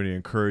Hebrews. We're going to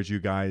encourage you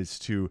guys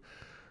to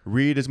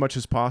read as much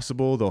as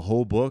possible the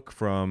whole book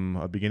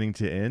from beginning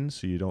to end,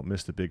 so you don't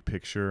miss the big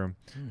picture.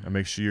 And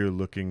make sure you're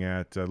looking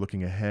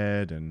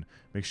ahead, and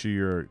make sure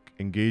you're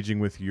engaging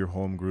with your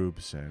home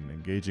groups and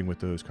engaging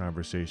with those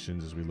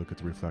conversations as we look at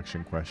the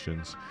reflection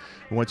questions.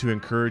 We want to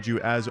encourage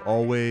you, as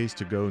always,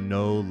 to go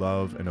know,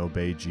 love, and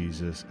obey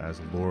Jesus as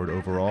Lord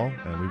over all.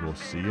 And we will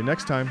see you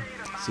next time.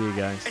 see you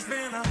guys. It's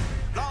been a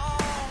long